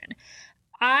production.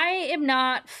 I am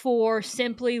not for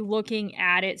simply looking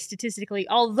at it statistically,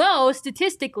 although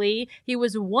statistically he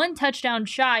was 1 touchdown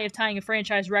shy of tying a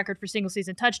franchise record for single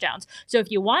season touchdowns. So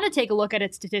if you want to take a look at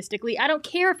it statistically, I don't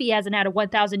care if he hasn't had a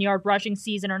 1,000-yard rushing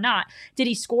season or not. Did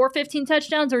he score 15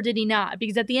 touchdowns or did he not?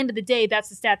 Because at the end of the day, that's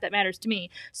the stat that matters to me.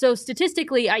 So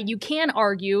statistically, you can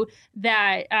argue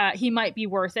that he might be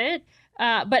worth it.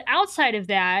 But outside of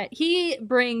that, he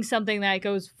brings something that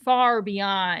goes far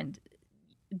beyond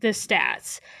the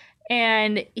stats.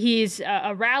 And he's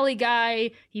a rally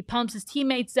guy. He pumps his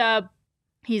teammates up.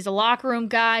 He's a locker room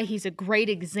guy. He's a great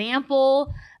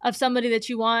example of somebody that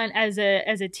you want as a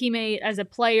teammate, as a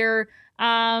player.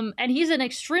 And he's an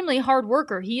extremely hard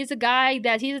worker. He is a guy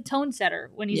that he's a tone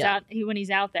setter when he's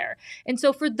out there. And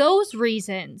so for those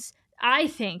reasons, I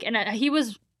think, and it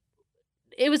was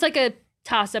like a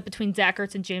toss-up between Zach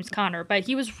Ertz and James Conner, but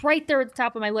he was right there at the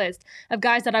top of my list of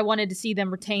guys that I wanted to see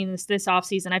them retain this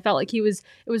offseason. I felt like it was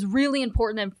really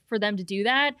important for them to do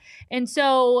that. And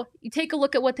so you take a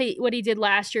look at what he did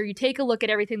last year. You take a look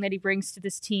at everything that he brings to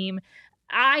this team.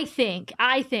 I think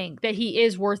that he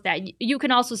is worth that. You can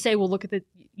also say, well, look at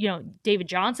David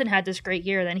Johnson had this great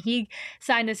year, then he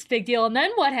signed this big deal, and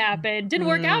then what happened? Didn't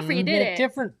work out for you, did it?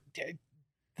 Different.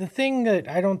 The thing that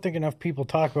I don't think enough people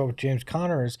talk about with James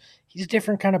Conner is he's a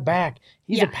different kind of back.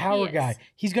 He's a power guy.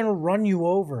 He's going to run you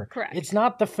over. Correct. It's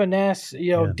not the finesse,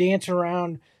 dance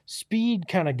around speed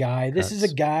kind of guy. This is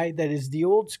a guy that is the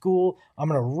old school. I'm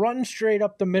going to run straight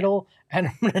up the middle and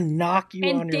I'm going to knock you on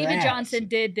your ass. And David Johnson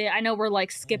did. I know we're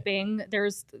like skipping.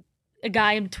 There's a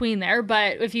guy in between there,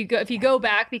 but if you go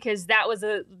back, because that was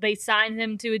they signed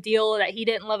him to a deal that he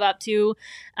didn't live up to,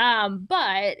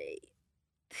 but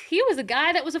he was a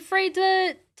guy that was afraid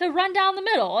to run down the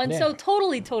middle. And so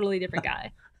totally different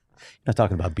guy. You're not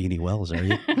talking about Beanie Wells, are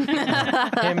you?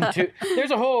 Him too.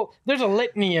 There's a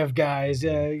litany of guys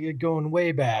going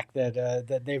way back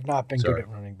that they've not been good at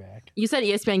running back. You said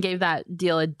ESPN gave that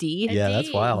deal a D. Yeah,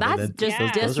 that's wild. That's just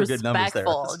disrespectful. Those are good numbers there.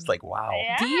 It's like, wow.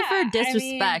 Yeah, D for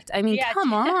disrespect. I mean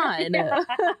come on.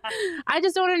 I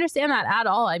just don't understand that at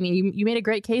all. I mean, you made a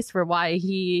great case for why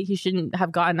he shouldn't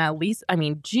have gotten at least. I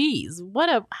mean, geez,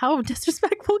 how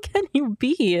disrespectful can you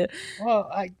be?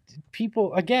 Well,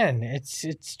 people again, it's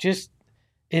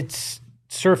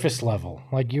surface level,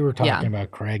 like you were talking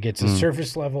about, Craig. It's a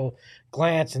surface level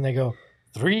glance, and they go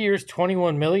 3 years,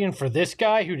 $21 million for this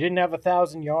guy who didn't have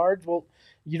 1,000 yards. Well,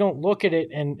 you don't look at it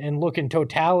and look in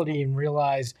totality and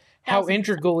realize how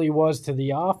integral he was to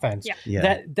the offense.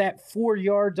 That 4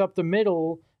 yards up the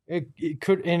middle. It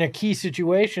could, in a key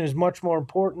situation, is much more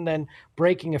important than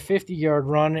breaking a 50-yard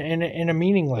run in a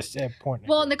meaningless point.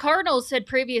 Well, and the Cardinals had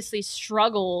previously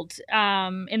struggled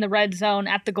in the red zone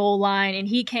at the goal line, and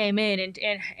he came in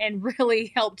and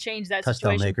really helped change that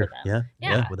touchdown situation maker. For them.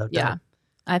 Yeah, without doubt.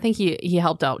 I think he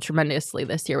helped out tremendously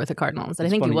this year with the Cardinals, and I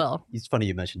think he will. It's funny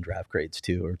you mentioned draft grades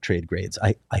too, or trade grades.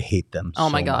 I hate them. Oh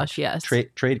my gosh, yes.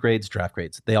 Trade grades, draft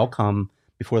grades. They all come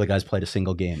before the guys played a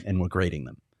single game, and we're grading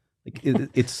them.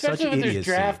 It's such idiocy.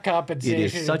 Draft compensation.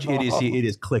 It is such idiocy. It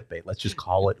is clickbait. Let's just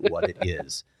call it what it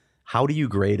is. How do you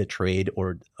grade a trade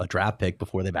or a draft pick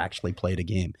before they've actually played a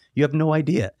game? You have no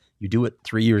idea. You do it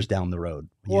 3 years down the road.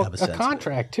 When you have a sense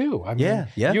contract too. I mean,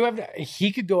 yeah.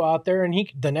 He could go out there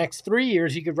and the next 3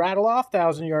 years he could rattle off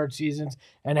 1,000-yard seasons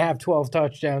and have 12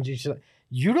 touchdowns each.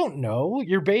 You don't know.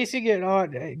 You're basing it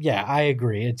on. Yeah, I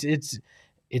agree.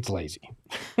 It's lazy.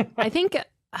 I think.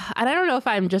 And I don't know if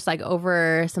I'm just like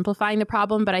oversimplifying the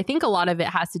problem, but I think a lot of it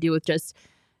has to do with just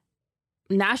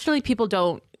nationally people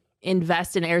don't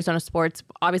invest in Arizona sports,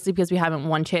 obviously because we haven't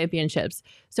won championships.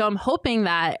 So I'm hoping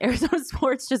that Arizona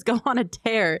sports just go on a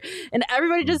tear and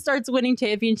everybody just starts winning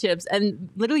championships and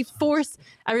literally force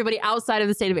everybody outside of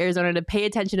the state of Arizona to pay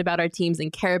attention about our teams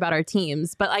and care about our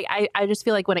teams. But like I just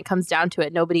feel like when it comes down to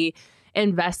it, nobody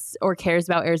invests or cares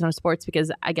about Arizona sports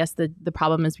because I guess the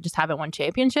problem is we just haven't won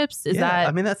championships.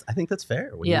 I think that's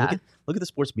fair. When you look at the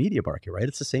sports media market, right?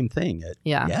 It's the same thing.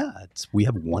 We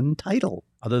have one title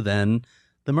other than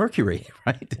the Mercury,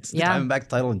 right? It's the Diamondbacks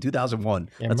title in 2001.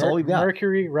 Yeah, That's all we got.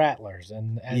 Mercury Rattlers,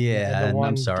 and the one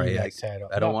I'm sorry,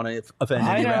 I don't want to offend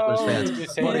any Rattlers fans,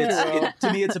 but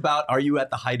to me, it's about, are you at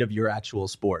the height of your actual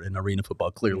sport? And arena football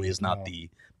clearly is not the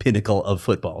pinnacle of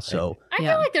football. So I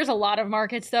feel like there's a lot of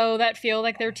markets though that feel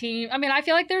like their team. I mean, I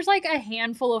feel like there's like a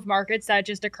handful of markets that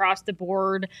just across the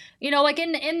board, like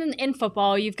in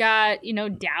football, you've got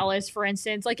Dallas, for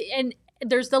instance, like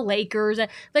there's the Lakers.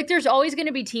 Like, there's always going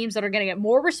to be teams that are going to get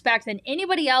more respect than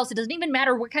anybody else. It doesn't even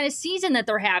matter what kind of season that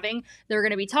they're having. They're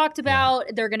going to be talked about.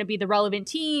 Yeah. They're going to be the relevant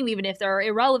team, even if they're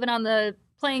irrelevant on the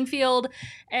playing field.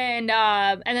 And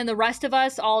then the rest of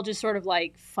us all just sort of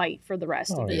like fight for the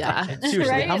rest of it. Yeah. Seriously,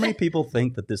 right? How many people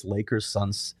think that this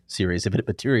Lakers-Suns series, if it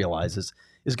materializes,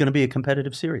 is going to be a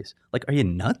competitive series? Like, are you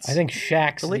nuts? I think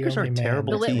Shaq's the Lakers are a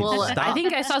terrible team. Well, I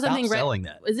think I saw something selling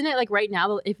that. Isn't it like right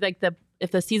now, if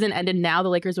the season ended now, the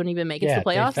Lakers wouldn't even make it to the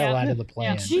playoffs? They fell out of the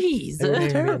plan. Jeez.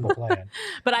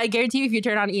 But I guarantee you, if you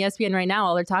turn on ESPN right now,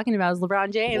 all they're talking about is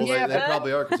LeBron James. Well, they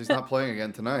probably are, because he's not playing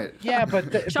again tonight. Yeah,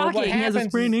 but shocking. But he has a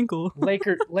sprained ankle.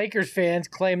 Lakers fans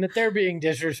claim that they're being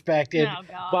disrespected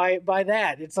by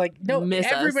that. It's like, no,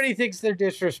 everybody thinks they're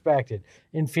disrespected.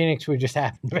 In Phoenix, we just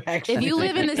happen to actually. If you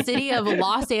live in the city of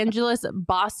Los Angeles,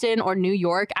 Boston, or New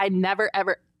York, I never,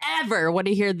 ever want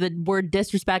to hear the word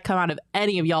disrespect come out of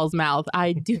any of y'all's mouth.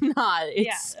 I do not.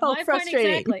 It's so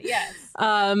frustrating. Exactly. Yes.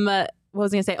 What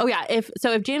was I going to say? Oh yeah. If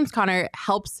James Conner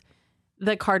helps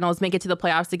the Cardinals make it to the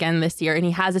playoffs again this year, and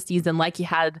he has a season like he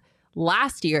had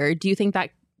last year, do you think that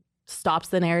stops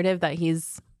the narrative that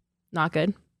he's not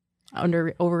good,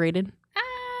 overrated?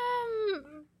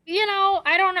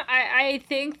 I don't know. I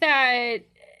think that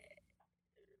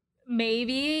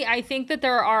maybe. I think that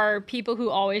there are people who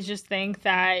always just think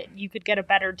that you could get a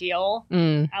better deal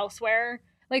elsewhere.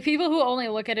 Like, people who only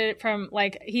look at it from,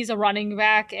 like, he's a running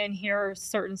back and here are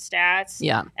certain stats.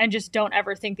 Yeah. And just don't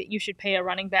ever think that you should pay a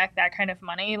running back that kind of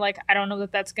money. Like, I don't know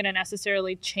that that's going to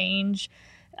necessarily change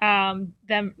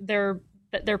their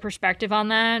perspective on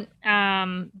that.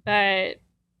 But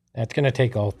that's going to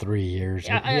take all 3 years.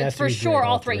 For sure,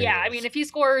 all three. Yeah, I mean, if he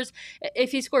scores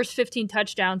 15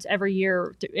 touchdowns every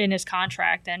year in his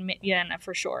contract, then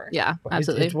for sure. Yeah,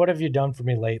 absolutely. It's what have you done for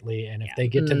me lately? And if they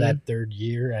get to that third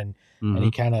year and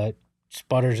he kind of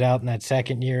sputters out in that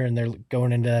second year, and they're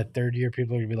going into that third year,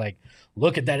 people are gonna be like,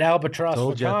 "Look at that albatross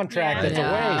for contract. That's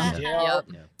a waste." Yep.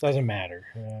 Doesn't matter.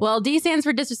 Yeah. Well, D stands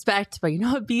for disrespect, but you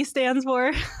know what B stands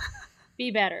for? Be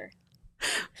better.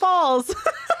 Balls.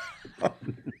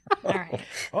 All right.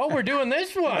 Oh, we're doing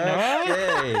this one,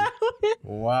 huh?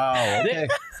 Wow. Okay.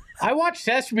 I watch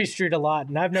Sesame Street a lot,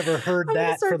 and I've never heard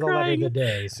that for the letter of the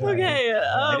day. So. Okay.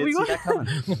 We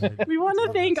want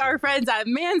to thank our friends at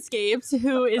Manscaped,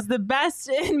 who is the best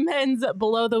in men's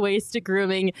below-the-waist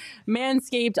grooming.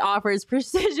 Manscaped offers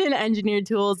precision-engineered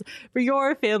tools for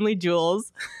your family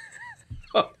jewels.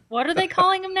 What are they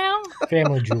calling them now?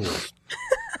 Family jewels.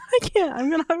 I can't. I'm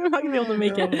not gonna be able to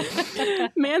make it.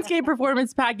 Manscaped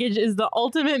Performance Package is the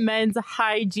ultimate men's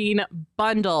hygiene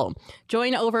bundle.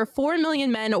 Join over 4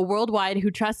 million men worldwide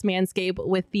who trust Manscaped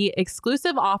with the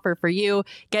exclusive offer for you.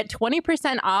 Get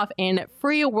 20% off and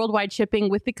free worldwide shipping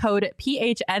with the code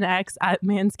PHNX at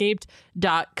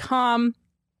manscaped.com.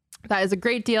 That is a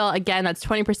great deal. Again, that's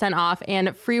 20% off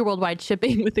and free worldwide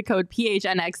shipping with the code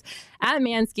PHNX at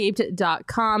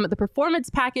manscaped.com. The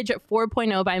Performance Package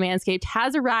 4.0 by Manscaped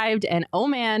has arrived, and oh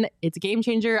man, it's a game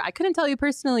changer. I couldn't tell you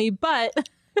personally, but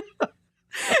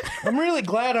I'm really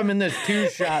glad I'm in this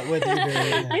 2-shot with you,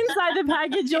 baby. Inside the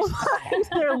package, you'll find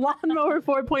their Lawnmower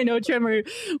 4.0 trimmer,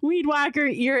 Weed Whacker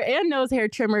ear and nose hair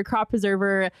trimmer, Crop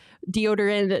Preserver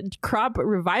deodorant, Crop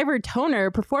Reviver toner,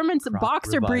 Performance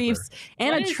Boxer briefs,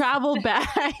 and a travel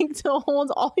bag to hold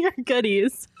all your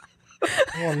goodies.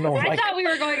 Oh, no, I thought we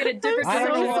were going in a different direction. I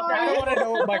don't want to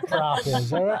know what my crop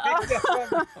is. All right?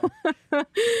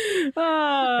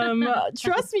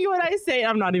 Trust me when I say,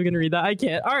 I'm not even going to read that. I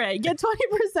can't. All right. Get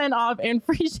 20% off and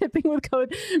free shipping with code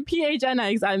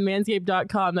PHNX at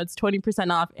manscaped.com. That's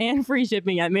 20% off and free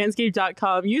shipping at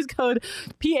manscaped.com. Use code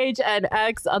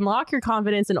PHNX. Unlock your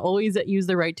confidence and always use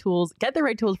the right tools. Get the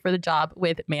right tools for the job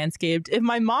with Manscaped. If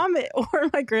my mom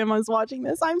or my grandma's watching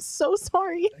this, I'm so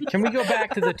sorry. Can we go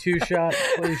back to the 2-shot,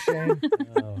 please, Shane?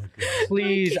 Oh,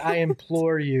 please, I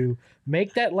implore you,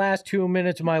 make that last 2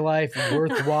 minutes of my life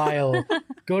worthwhile.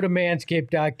 Go to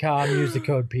manscaped.com, use the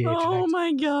code PHNX. Oh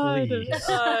my God.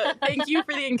 Thank you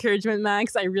for the encouragement,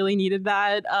 Max. I really needed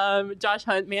that. Josh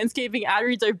Hunt, manscaping ad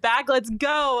reads are back. Let's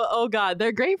go. Oh God,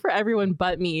 they're great for everyone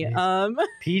but me.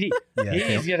 Petey,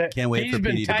 can't wait he's for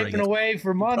been Petey to bring typing it. away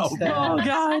for months now. Oh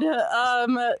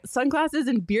God. Sunglasses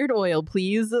and beard oil,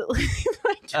 please. Leave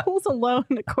my jewels alone,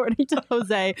 according to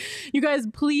Jose. You guys,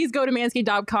 please go to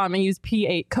manscaped.com and use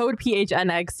code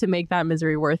PHNX to make that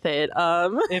misery worth it.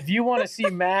 If you want to see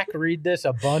Mac read this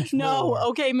a bunch more,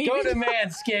 okay, maybe go to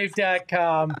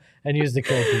manscaped.com and use the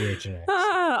code PHNX.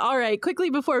 All right, quickly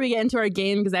before we get into our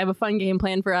game, because I have a fun game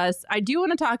plan for us, I do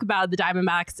want to talk about the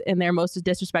Diamondbacks and their most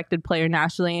disrespected player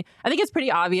nationally. I think it's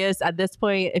pretty obvious at this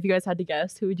point. If you guys had to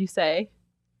guess, who would you say?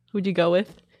 Who would you go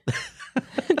with?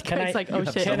 Can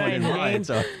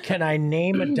I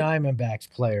name a Diamondbacks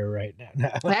player right now? No.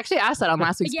 I actually asked that on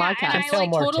last week's podcast.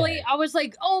 And I was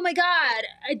like, oh my God,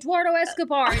 Eduardo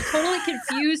Escobar. I totally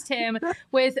confused him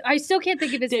with, I still can't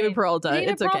think of his name. David Peralta.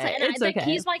 It's okay. And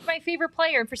he's like my favorite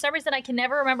player. And for some reason, I can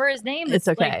never remember his name. It's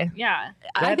okay.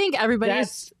 I think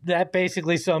everybody's... That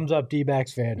basically sums up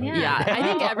D-backs fanhood. Yeah. I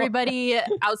think everybody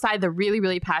outside the really,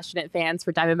 really passionate fans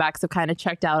for Diamondbacks have kind of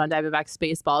checked out on Diamondbacks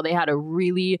baseball. They had a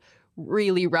really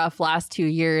rough last 2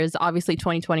 years. Obviously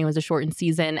 2020 was a shortened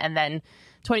season, and then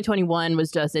 2021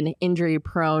 was just an injury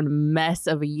prone mess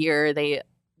of a year. They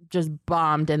just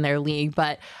bombed in their league.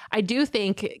 But I do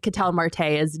think Ketel Marte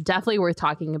is definitely worth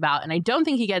talking about, and I don't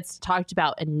think he gets talked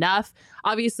about enough.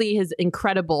 Obviously, his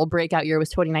incredible breakout year was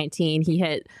 2019. He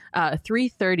hit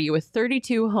 330 with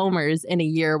 32 homers in a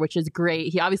year, which is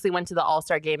great. He obviously went to the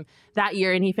All-Star game that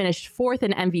year, and he finished fourth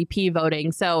in MVP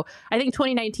voting. So I think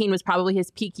 2019 was probably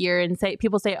his peak year, and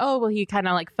people say, oh, well, he kind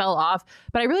of like fell off.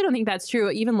 But I really don't think that's true.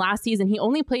 Even last season, he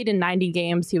only played in 90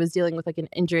 games. He was dealing with like an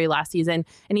injury last season,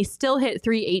 and he still hit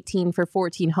 318 for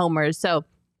 14 homers. So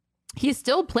he's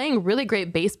still playing really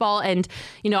great baseball. And,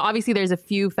 obviously there's a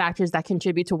few factors that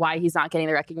contribute to why he's not getting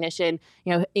the recognition.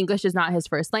 English is not his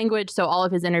first language. So all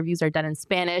of his interviews are done in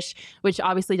Spanish, which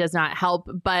obviously does not help.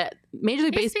 But Major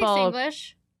League Baseball... He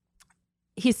speaks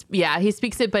English. He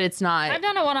speaks it, but it's not... I've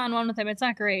done a one-on-one with him. It's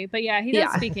not great, but he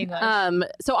does speak English.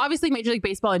 So obviously Major League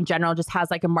Baseball in general just has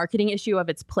like a marketing issue of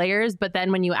its players. But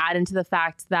then when you add into the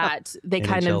fact that they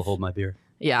kind of... hold my beer.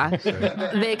 Yeah,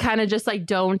 they kind of just like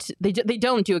don't do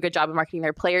a good job of marketing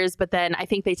their players. But then I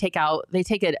think they take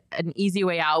an easy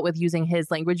way out with using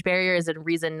his language barrier as a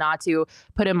reason not to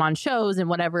put him on shows and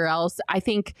whatever else. I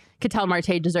think Ketel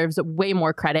Marte deserves way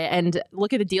more credit. And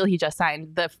look at the deal he just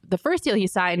signed. The first deal he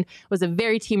signed was a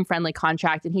very team-friendly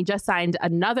contract, and he just signed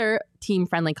another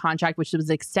team-friendly contract, which was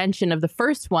an extension of the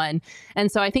first one.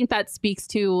 And so I think that speaks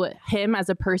to him as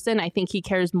a person. I think he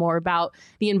cares more about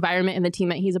the environment and the team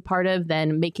that he's a part of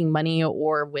than making money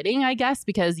or winning, I guess,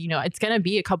 because, it's going to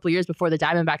be a couple years before the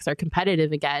Diamondbacks are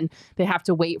competitive again. They have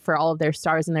to wait for all of their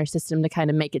stars in their system to kind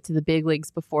of make it to the big leagues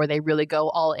before they really go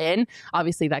all in.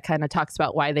 Obviously, that kind of talks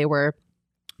about why they were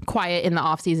quiet in the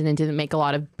offseason and didn't make a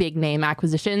lot of big name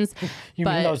acquisitions. You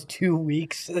mean those 2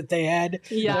 weeks that they had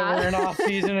that were in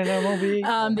offseason in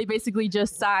MLB? They basically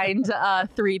just signed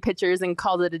 3 pitchers and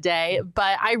called it a day.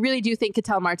 But I really do think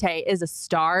Ketel Marte is a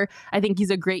star. I think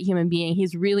he's a great human being.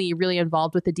 He's really, really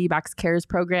involved with the D-Backs Cares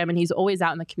program, and he's always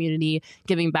out in the community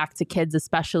giving back to kids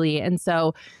especially. And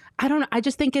so I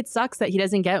just think it sucks that he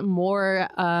doesn't get more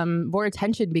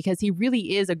attention, because he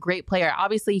really is a great player.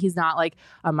 Obviously, he's not like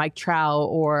a Mike Trout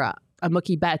or a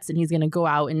Mookie Betts, and he's going to go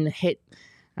out and hit,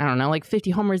 I don't know, like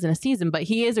 50 homers in a season. But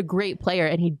he is a great player,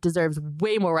 and he deserves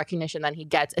way more recognition than he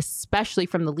gets, especially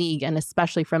from the league and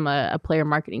especially from a player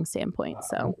marketing standpoint.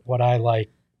 So what I like,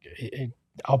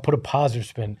 I'll put a positive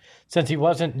spin. Since he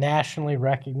wasn't nationally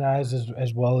recognized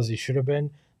as well as he should have been,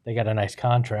 they got a nice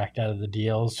contract out of the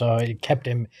deal, so it kept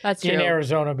him in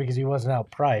Arizona because he wasn't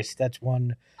outpriced. That's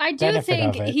one. I do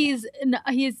think he's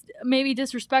maybe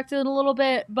disrespected a little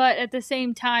bit, but at the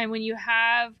same time, when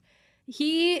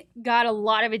he got a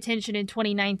lot of attention in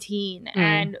 2019,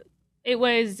 and it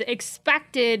was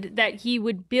expected that he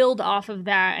would build off of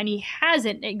that, and he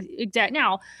hasn't.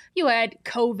 Now, you had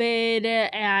COVID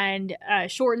and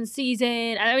shortened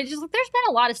season. I mean, there's been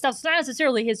a lot of stuff. It's not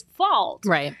necessarily his fault.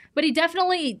 Right. But he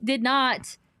definitely did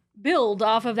not build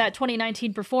off of that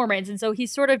 2019 performance. And so he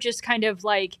sort of just kind of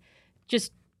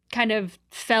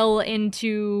fell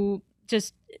into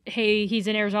just, hey, he's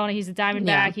in Arizona. He's a Diamondback.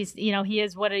 Yeah. He's, he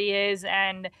is what he is.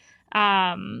 And,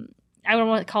 I don't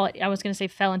want to call it, I was going to say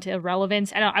fell into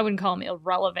irrelevance. I wouldn't call him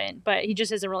irrelevant, but he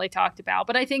just isn't really talked about.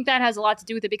 But I think that has a lot to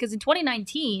do with it, because in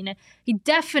 2019, he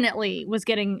definitely was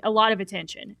getting a lot of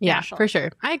attention. Yeah, nationally. for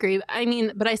sure. I agree. I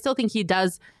mean, but I still think he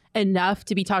does enough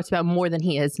to be talked about more than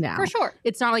he is now. For sure.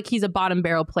 It's not like he's a bottom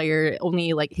barrel player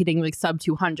only like hitting like sub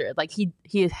 200. Like he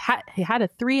had a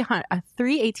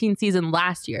 318 season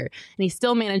last year, and he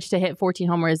still managed to hit 14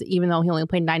 homers even though he only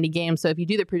played 90 games. So if you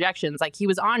do the projections, like he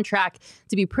was on track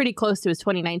to be pretty close to his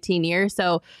 2019 year.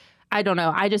 So I don't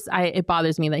know. It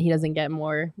bothers me that he doesn't get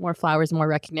more flowers, more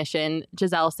recognition.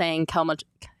 Giselle saying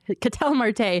Ketel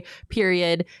Marte,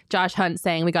 period. Josh Hunt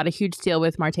saying we got a huge deal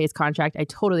with Marte's contract. I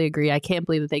totally agree. I can't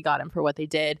believe that they got him for what they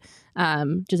did.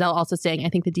 Giselle also saying I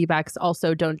think the D-backs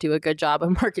also don't do a good job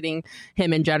of marketing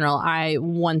him in general. I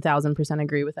 1,000%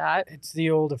 agree with that. It's the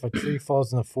old, if a tree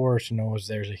falls in the forest and knows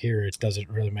there's a hero, it doesn't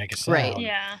really make a sound. Right.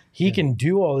 Yeah. He can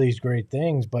do all these great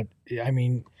things, but I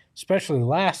mean, especially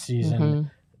last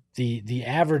season, the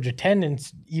average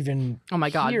attendance even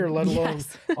here, let alone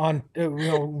on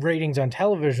ratings on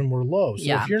television were low.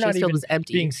 So if you're not even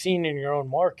being seen in your own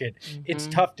market, it's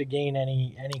tough to gain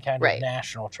any kind of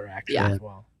national traction as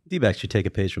well. D-backs should take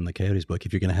a page from the Coyotes book.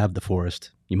 If you're going to have the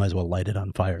forest, you might as well light it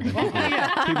on fire. Then people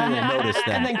will notice that.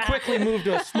 And then quickly move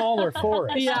to a smaller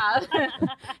forest. Yeah.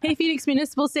 Hey, Phoenix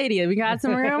Municipal Stadium, we got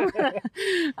some room.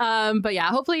 But yeah,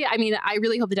 hopefully, I mean, I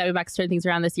really hope the Diamondbacks turn things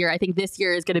around this year. I think this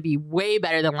year is going to be way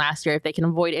better than last year if they can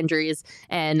avoid injuries.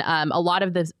 And a lot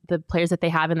of the players that they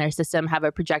have in their system have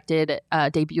a projected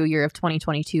debut year of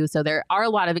 2022. So there are a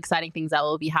lot of exciting things that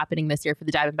will be happening this year for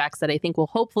the Diamondbacks that I think will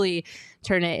hopefully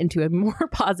turn it into a more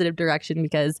positive direction,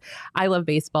 because I love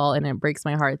baseball and it breaks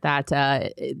my heart that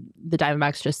the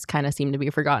Diamondbacks just kind of seem to be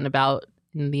forgotten about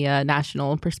in the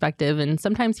national perspective, and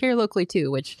sometimes here locally too,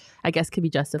 which I guess could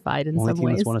be justified in some ways. Only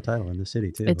team that's won a title in the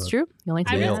city too. It's true. The only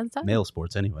team male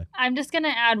sports anyway. I'm just going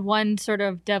to add one sort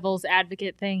of devil's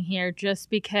advocate thing here,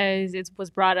 just because it was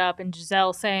brought up, and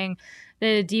Giselle saying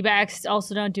the D-backs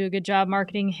also don't do a good job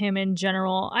marketing him in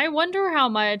general. I wonder how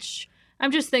much.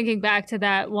 I'm just thinking back to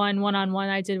that one-on-one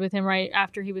I did with him right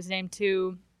after he was named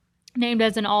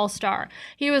as an all-star.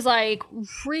 He was like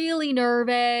really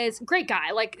nervous, great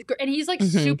guy, like, and he's like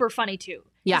super funny too.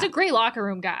 Yeah. He's a great locker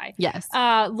room guy. Yes.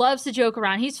 Loves to joke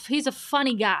around. He's a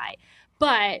funny guy,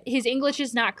 but his English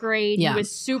is not great. Yeah. He was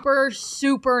super,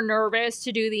 super nervous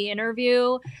to do the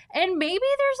interview. And maybe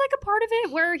there's like a part of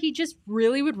it where he just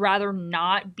really would rather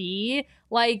not be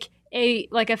like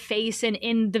a face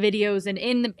in the videos and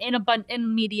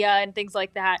in media and things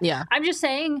like that. Yeah. I'm just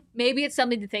saying maybe it's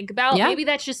something to think about. Yeah. Maybe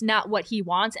that's just not what he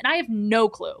wants, and I have no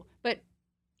clue. But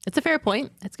it's a fair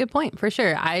point. It's a good point for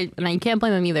sure. And you can't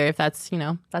blame him either if that's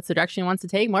the direction he wants to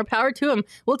take. More power to him.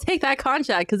 We'll take that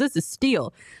contract because this is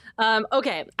steel.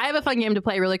 Okay, I have a fun game to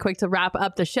play really quick to wrap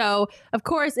up the show. Of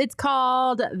course, it's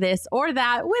called This or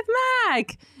That with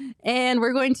Mac. And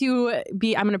I'm going to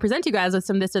present you guys with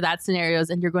some this or that scenarios,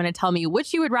 and you're going to tell me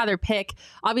which you would rather pick.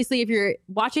 Obviously, if you're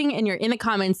watching and you're in the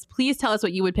comments, please tell us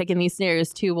what you would pick in these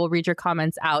scenarios too. We'll read your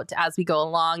comments out as we go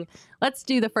along. Let's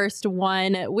do the first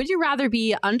one. Would you rather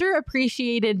be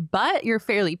underappreciated but you're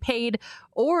fairly paid,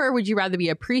 or would you rather be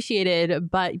appreciated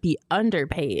but be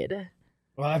underpaid?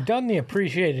 Well, I've done the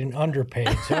appreciated and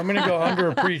underpaid, so I'm going to go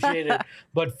underappreciated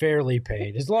but fairly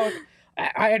paid.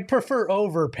 I'd prefer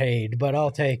overpaid, but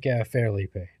I'll take fairly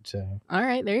paid. So, all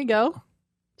right, there you go.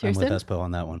 I'm with Espo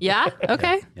on that one. Yeah.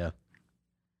 Okay. Yeah.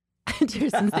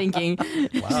 Kirsten's thinking. Wow,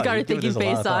 she's got her thinking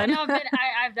face on. No,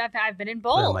 I've been in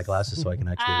both. Put on my glasses so I can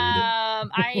actually read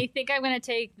it. I think I'm going to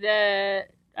take the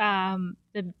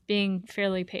being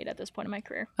fairly paid at this point in my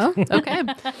career. Oh, okay.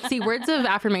 See, words of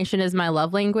affirmation is my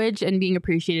love language, and being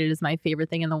appreciated is my favorite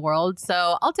thing in the world.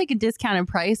 So I'll take a discounted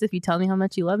price if you tell me how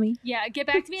much you love me. Yeah, get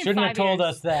back to me in 5 years. Shouldn't have told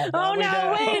us that. Oh,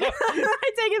 no, wait.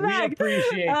 I take it back. We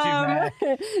appreciate you, Mac.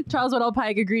 Charles Weddell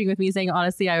Pike agreeing with me, saying,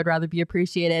 honestly, I would rather be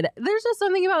appreciated. There's just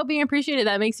something about being appreciated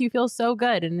that makes you feel so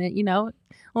good, and a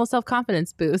little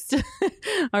self-confidence boost.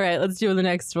 All right, let's do the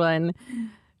next one.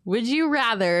 Would you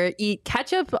rather eat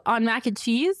ketchup on mac and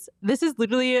cheese? This is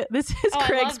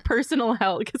Craig's personal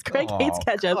hell, because Craig hates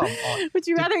ketchup. Would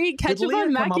you rather eat ketchup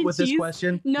on mac and cheese? Did Leah come up with this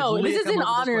question? No, this is in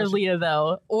honor of Leah,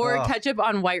 though. Or ketchup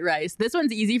on white rice. This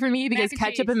one's easy for me because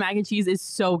ketchup and mac and cheese is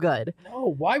so good.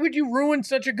 No, why would you ruin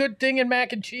such a good thing in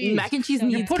mac and cheese? Mac and cheese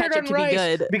needs ketchup to be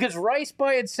good. Because rice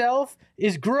by itself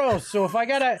is gross. So if I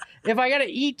gotta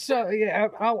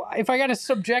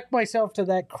subject myself to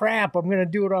that crap, I'm gonna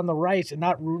do it on the rice and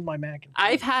not ruin my mac and cheese.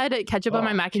 I've had ketchup on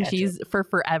my mac and cheese for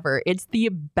forever. It's the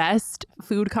best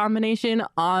food combination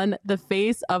on the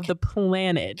face of the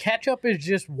planet. Ketchup is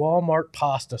just Walmart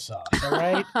pasta sauce, all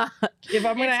right? If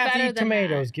I'm gonna have to eat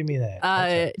tomatoes, give me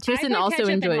that. Tristan also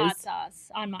enjoys hot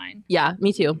sauce on mine. Yeah,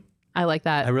 me too. I like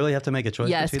that. I really have to make a choice.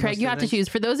 Yes, Craig, you have to choose.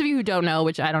 For those of you who don't know,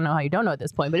 which I don't know how you don't know at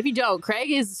this point, but if you don't, Craig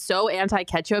is so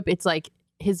anti-ketchup, it's like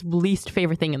his least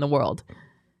favorite thing in the world.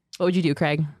 What would you do,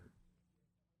 Craig?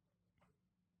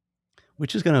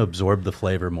 Which is going to absorb the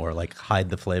flavor more, like hide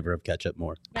the flavor of ketchup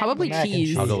more. Probably Mac and cheese.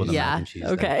 cheese. I'll go with the yeah. mac and cheese.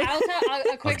 Okay. I'll tell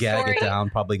a I'll quick gag story. it down,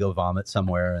 probably go vomit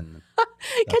somewhere, and that's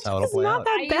how Ketchup it'll is play not out.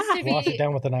 that I used bad. to Wash it be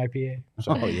down with an IPA.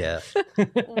 Oh yeah.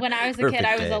 when I was a kid, Perfect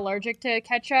I was day. allergic to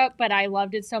ketchup, but I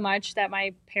loved it so much that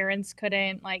my parents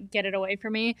couldn't like get it away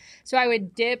from me. So I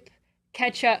would dip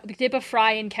a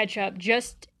fry in ketchup,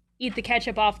 just eat the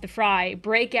ketchup off the fry,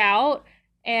 break out,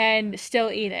 and still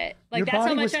eat it. Like Your that's body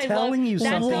how much was I telling love. you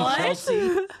That's something, what?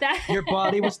 Chelsea. That, Your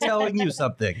body was telling you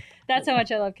something. that's how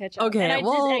much I love ketchup. Okay, and I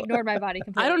well, just ignored my body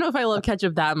completely. I don't know if I love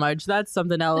ketchup that much. That's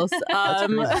something else. That's a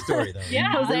crazy story, though.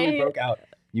 Yeah. You really Jose- broke out.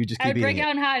 You just I keep would break eating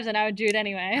out in hives, and I would do it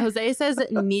anyway. Jose says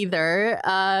neither.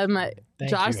 Thank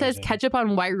Josh you, says Jose. ketchup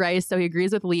on white rice, so he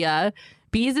agrees with Leah.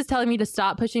 Bees is telling me to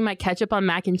stop pushing my ketchup on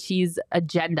mac and cheese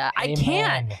agenda. I Amen.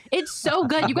 can't. It's so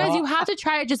good. You guys, you have to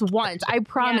try it just once. I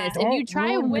promise. Yeah. If you try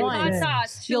it Don't With ruin hot once, it.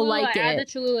 sauce, You'll Cholula, like add it.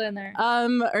 the Cholula in there.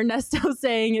 Ernesto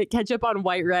saying ketchup on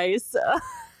white rice.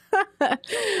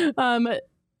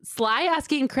 Sly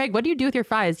asking Craig, what do you do with your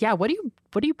fries? Yeah, what do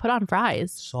you put on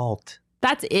fries? Salt.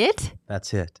 That's it?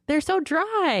 That's it. They're so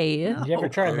dry. Did you ever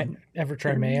try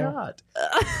mayo? Not.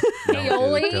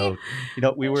 Aioli? dude, don't. You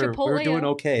know, we were Chipotle? doing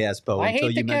okay, Espo, I hate until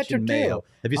the you mentioned ketchup, too. mayo.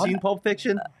 Have you seen Pulp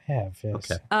Fiction? I have,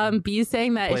 yes. Okay. Bees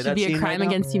saying that Play it should that be a scene crime right now?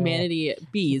 against Yeah. humanity.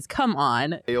 Bees, come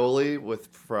on. Aioli with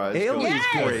fries. Aioli goes is Yes,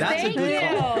 great. That's a thank good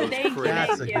you. call. Thank you.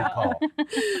 That's a Thank good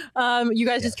you. call. You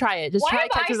guys just try it. Just Why try am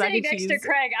I ketchup mac sitting and next cheese. to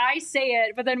Craig? I say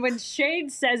it, but then when Shane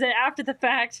says it after the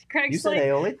fact, You Craig's said like,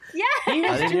 aioli? "Yeah." I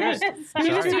didn't hear it.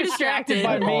 He was Sorry. too distracted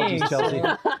by me. Apologies, Chelsea.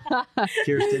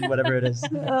 Kirsten, whatever it is.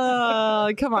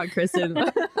 Oh, come on, Kristen.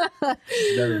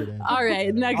 All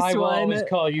right, next I will one. always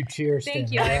call you Cheerston.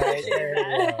 Thank you. I appreciate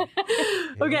that.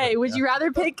 Okay, would you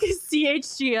rather pick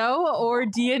CHGO or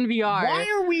DNVR? Why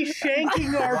are we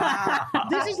shanking our?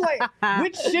 This is like,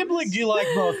 which sibling do you like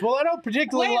most? Well, I don't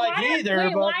particularly like either.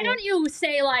 but why don't you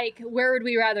say like, where would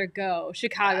we rather go,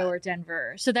 Chicago or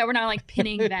Denver, so that we're not like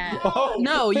pinning them?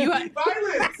 No, you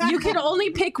can only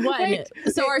pick one.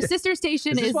 So our sister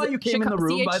station Is this is why you came in the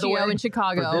room, by the CHGO way? in For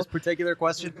Chicago this particular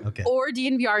question? Okay. or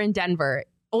DNVR in Denver.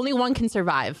 Only one can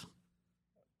survive.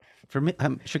 For me,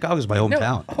 Chicago's my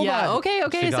hometown. Hold yeah. on. Okay.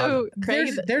 Chicago. So Craig,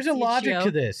 There's a logic CHGO.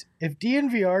 to this. If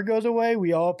DNVR goes away,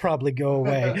 we all probably go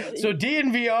away. So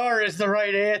DNVR is the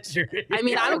right answer. I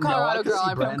mean, I'm a Colorado girl.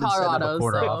 I'm from Colorado. A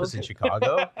corner So. office in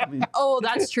Chicago. I mean, Oh,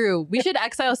 that's true. We should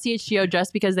exile CHGO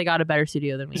just because they got a better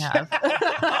studio than we have.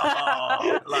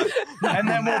 And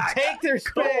then we'll take their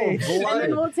space. And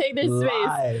then we'll take their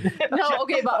space. No,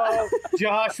 okay, but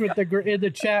Josh in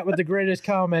the chat with the greatest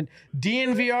comment.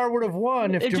 DNVR would have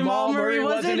won if Jamal Murray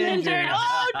wasn't injured.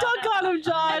 Oh, dunk on him,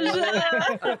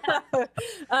 Josh.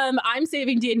 I'm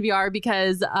saving DNVR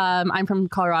because I'm from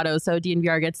Colorado, so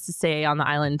DNVR gets to stay on the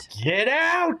island. Get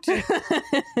out!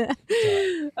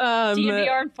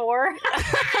 DNVR in 4.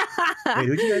 Wait,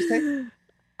 who'd you guys take?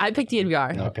 I picked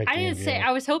DNVR. No, I picked I didn't say. DNVR.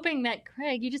 I was hoping that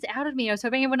Craig, you just outed me. I was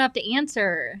hoping I wouldn't have to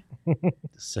answer.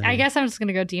 So, I guess I'm just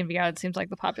gonna go DNVR. It seems like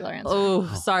the popular answer. Oh,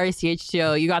 sorry,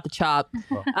 CHGO. You got the chop.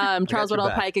 Charles your Woodall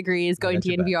back. Pike agrees, I going got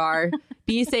your back. DNVR.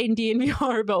 B saying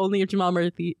DNVR, but only if Jamal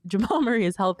Murray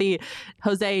is healthy.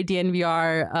 Jose,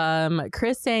 DNVR.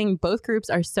 Chris saying both groups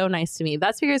are so nice to me.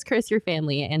 That's because, Chris, you're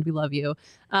family and we love you.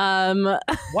 Why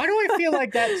do I feel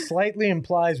like that slightly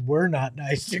implies we're not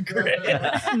nice to Chris?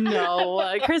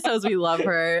 No, Chris knows we love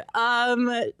her.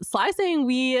 Sly saying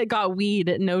we got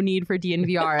weed, no need for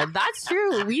DNVR. That's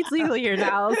true. Weed's legal here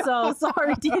now, so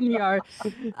sorry, DNVR.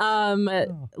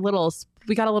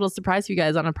 We got a little surprise for you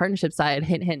guys on a partnership side.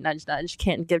 Hint, hint, nudge, nudge.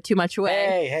 Can't give too much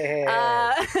away.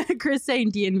 Hey. Chris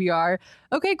saying DNVR.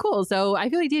 Okay, cool. So I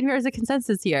feel like DNVR is a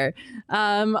consensus here.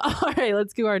 All right,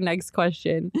 let's do our next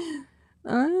question.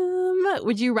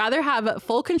 Would you rather have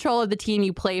full control of the team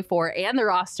you play for and the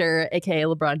roster, aka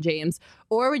LeBron James,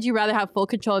 or would you rather have full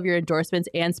control of your endorsements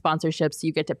and sponsorships so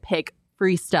you get to pick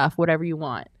free stuff, whatever you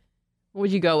want? What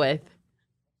would you go with?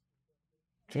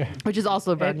 Which is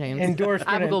also LeBron James. Endorsement.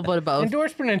 I would go with both.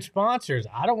 Endorsement and sponsors.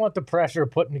 I don't want the pressure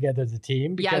of putting together the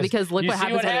team. Because look you what see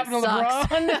happens when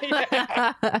it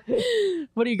happened to LeBron?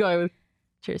 What are you going with,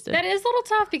 Kirsten? That is a little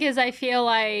tough because I feel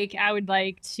like I would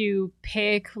like to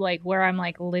pick like where I'm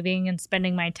like living and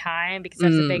spending my time because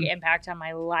that's a big impact on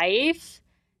my life.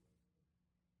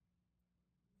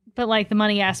 But like the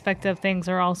money aspect of things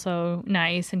are also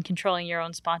nice and controlling your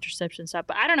own sponsorships and stuff.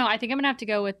 But I don't know. I think I'm gonna have to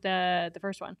go with the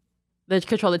first one. The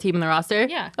control the team and the roster?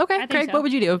 Yeah. Okay, I think Craig, so. what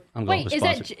would you do? I'm going Wait, with is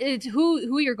sponsor. it's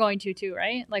who you're going to too,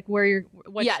 right? Like where you're.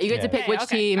 Which Yeah, you get to Yeah. pick which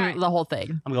Okay, team, all right. the whole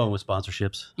thing. I'm going with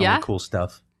sponsorships. I Yeah? want cool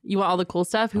stuff. You want all the cool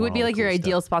stuff? Who would be like your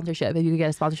ideal sponsorship if you could get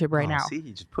a sponsorship right now? See,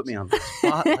 you just put me on the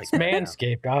spot. Who would be like your ideal sponsorship if you could get a sponsorship right now? See, you just put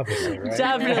me on the spot. Like Manscaped, obviously, right?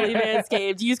 Definitely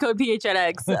Manscaped. Use code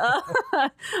PHNX. All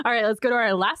right, let's go to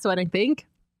our last one, I think.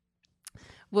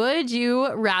 Would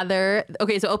you rather,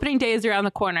 okay, so opening day is around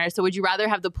the corner. So would you rather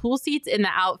have the pool seats in the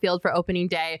outfield for opening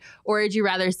day, or would you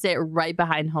rather sit right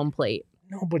behind home plate?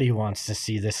 Nobody wants to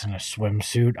see this in a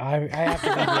swimsuit. I have to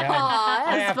be behind,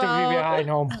 I have to be behind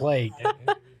home plate.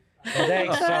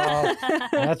 Thanks, Saul.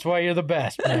 That's why you're the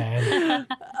best, man.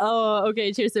 Oh,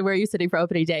 okay, Cheerson, where are you sitting for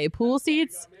opening day? Pool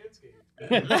seats?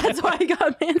 That's why I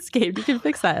got Manscaped. You can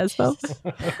fix that, Espo.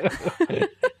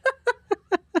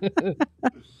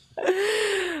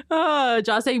 Oh,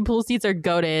 Josh saying pool seats are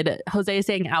goated. Jose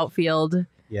saying outfield.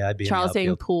 Yeah, I'd be Charles in the outfield.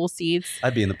 saying pool seats.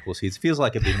 I'd be in the pool seats. Feels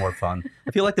like it'd be more fun.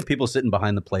 I feel like the people sitting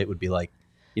behind the plate would be like,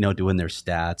 doing their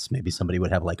stats. Maybe somebody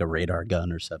would have like a radar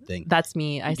gun or something. That's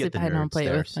me. I sit behind home plate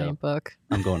there, with my book.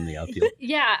 I'm going to the outfield.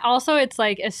 Yeah. Also, it's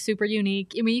like a super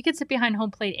unique. I mean, you could sit behind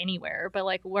home plate anywhere, but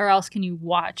like, where else can you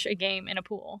watch a game in a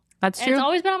pool? That's And true. it's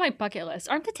always been on my bucket list.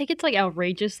 Aren't the tickets like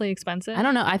outrageously expensive? I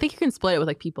don't know. I think you can split it with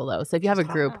like people though. So if you have a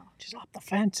group. Just hop the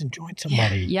fence and join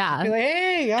somebody. Yeah. Be like,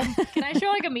 hey, Can I show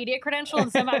like a media credential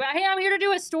and somebody? Hey, I'm here to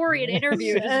do a story, an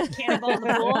interview. Just cannonball in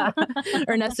the pool.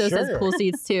 Ernesto says Sure. pool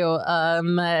seats too.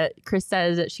 Chris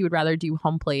says that she would rather do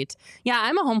home plate. Yeah,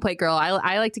 I'm a home plate girl.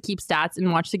 I like to keep stats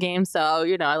and watch the game. So,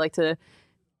 I like to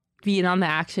be in on the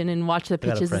action and watch the I got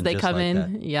a pitches as friend they just come like in.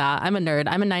 that. Yeah, I'm a nerd.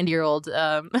 I'm a 90-year-old.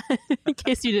 In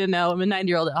case you didn't know, I'm a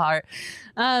 90-year-old at heart.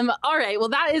 All right. Well,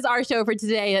 that is our show for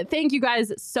today. Thank you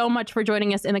guys so much for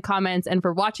joining us in the comments and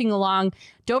for watching along.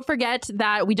 Don't forget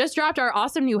that we just dropped our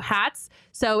awesome new hats.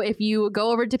 So if you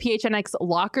go over to PHNX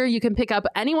Locker, you can pick up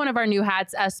any one of our new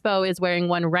hats. Espo is wearing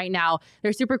one right now.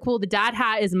 They're super cool. The dad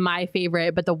hat is my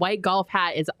favorite, but the white golf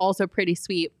hat is also pretty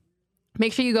sweet.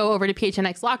 Make sure you go over to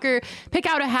PHNX Locker, pick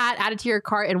out a hat, add it to your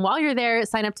cart, and while you're there,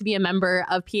 sign up to be a member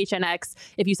of PHNX.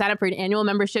 If you sign up for an annual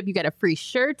membership, you get a free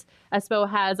shirt. Espo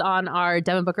has on our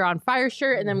Devin Booker on Fire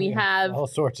shirt, and then we have all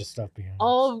sorts of stuff behind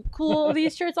all cool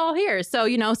these shirts all here. So,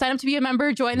 sign up to be a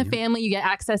member, join the family. You get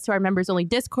access to our members only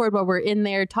Discord where we're in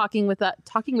there talking with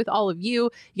all of you.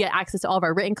 You get access to all of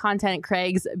our written content.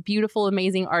 Craig's beautiful,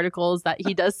 amazing articles that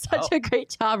he does such a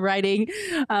great job writing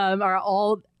are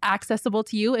all accessible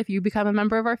to you if you become a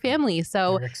member of our family.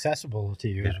 So They're accessible to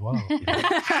you as well.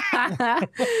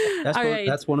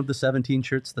 That's one of the 17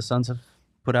 shirts the Suns have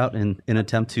put out in an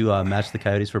attempt to match the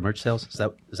Coyotes for merch sales. Is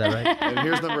that right? And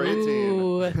here's number 18.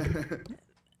 Ooh.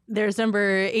 There's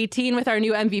number 18 with our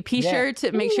new MVP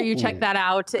shirt. Make sure you check that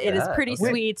out. It is pretty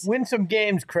sweet. Win some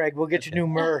games, Craig. We'll get you new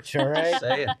merch, all right?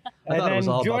 Say it. I And thought it was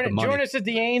then all about the money. join us at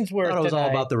the Ainsworth I thought it was all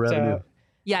tonight. about the revenue.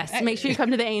 Yes, make sure you come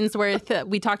to the Ainsworth.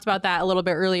 We talked about that a little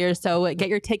bit earlier. So get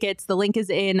your tickets. The link is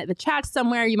in the chat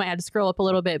somewhere. You might have to scroll up a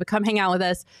little bit, but come hang out with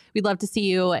us. We'd love to see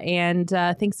you. And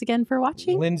thanks again for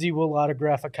watching. Lindsay will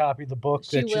autograph a copy of the book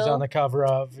She that she's will. on the cover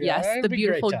of. Yes, it'd the be a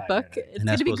great beautiful time, book. man. It's And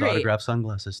going to be Espo's great. autographed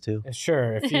sunglasses too.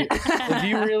 Sure. If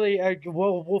you really,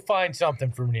 we'll find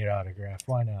something for me to autograph.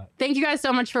 Why not? Thank you guys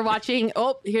so much for watching.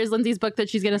 Oh, here's Lindsay's book that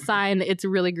she's going to sign. It's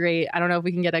really great. I don't know if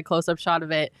we can get a close-up shot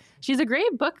of it. She's a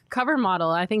great book cover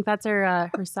model. I think that's her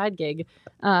side gig.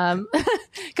 Come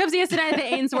see us tonight at the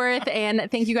Ainsworth. And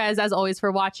thank you guys, as always,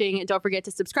 for watching. Don't forget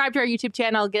to subscribe to our YouTube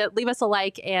channel. Leave us a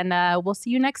like, and we'll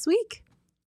see you next week.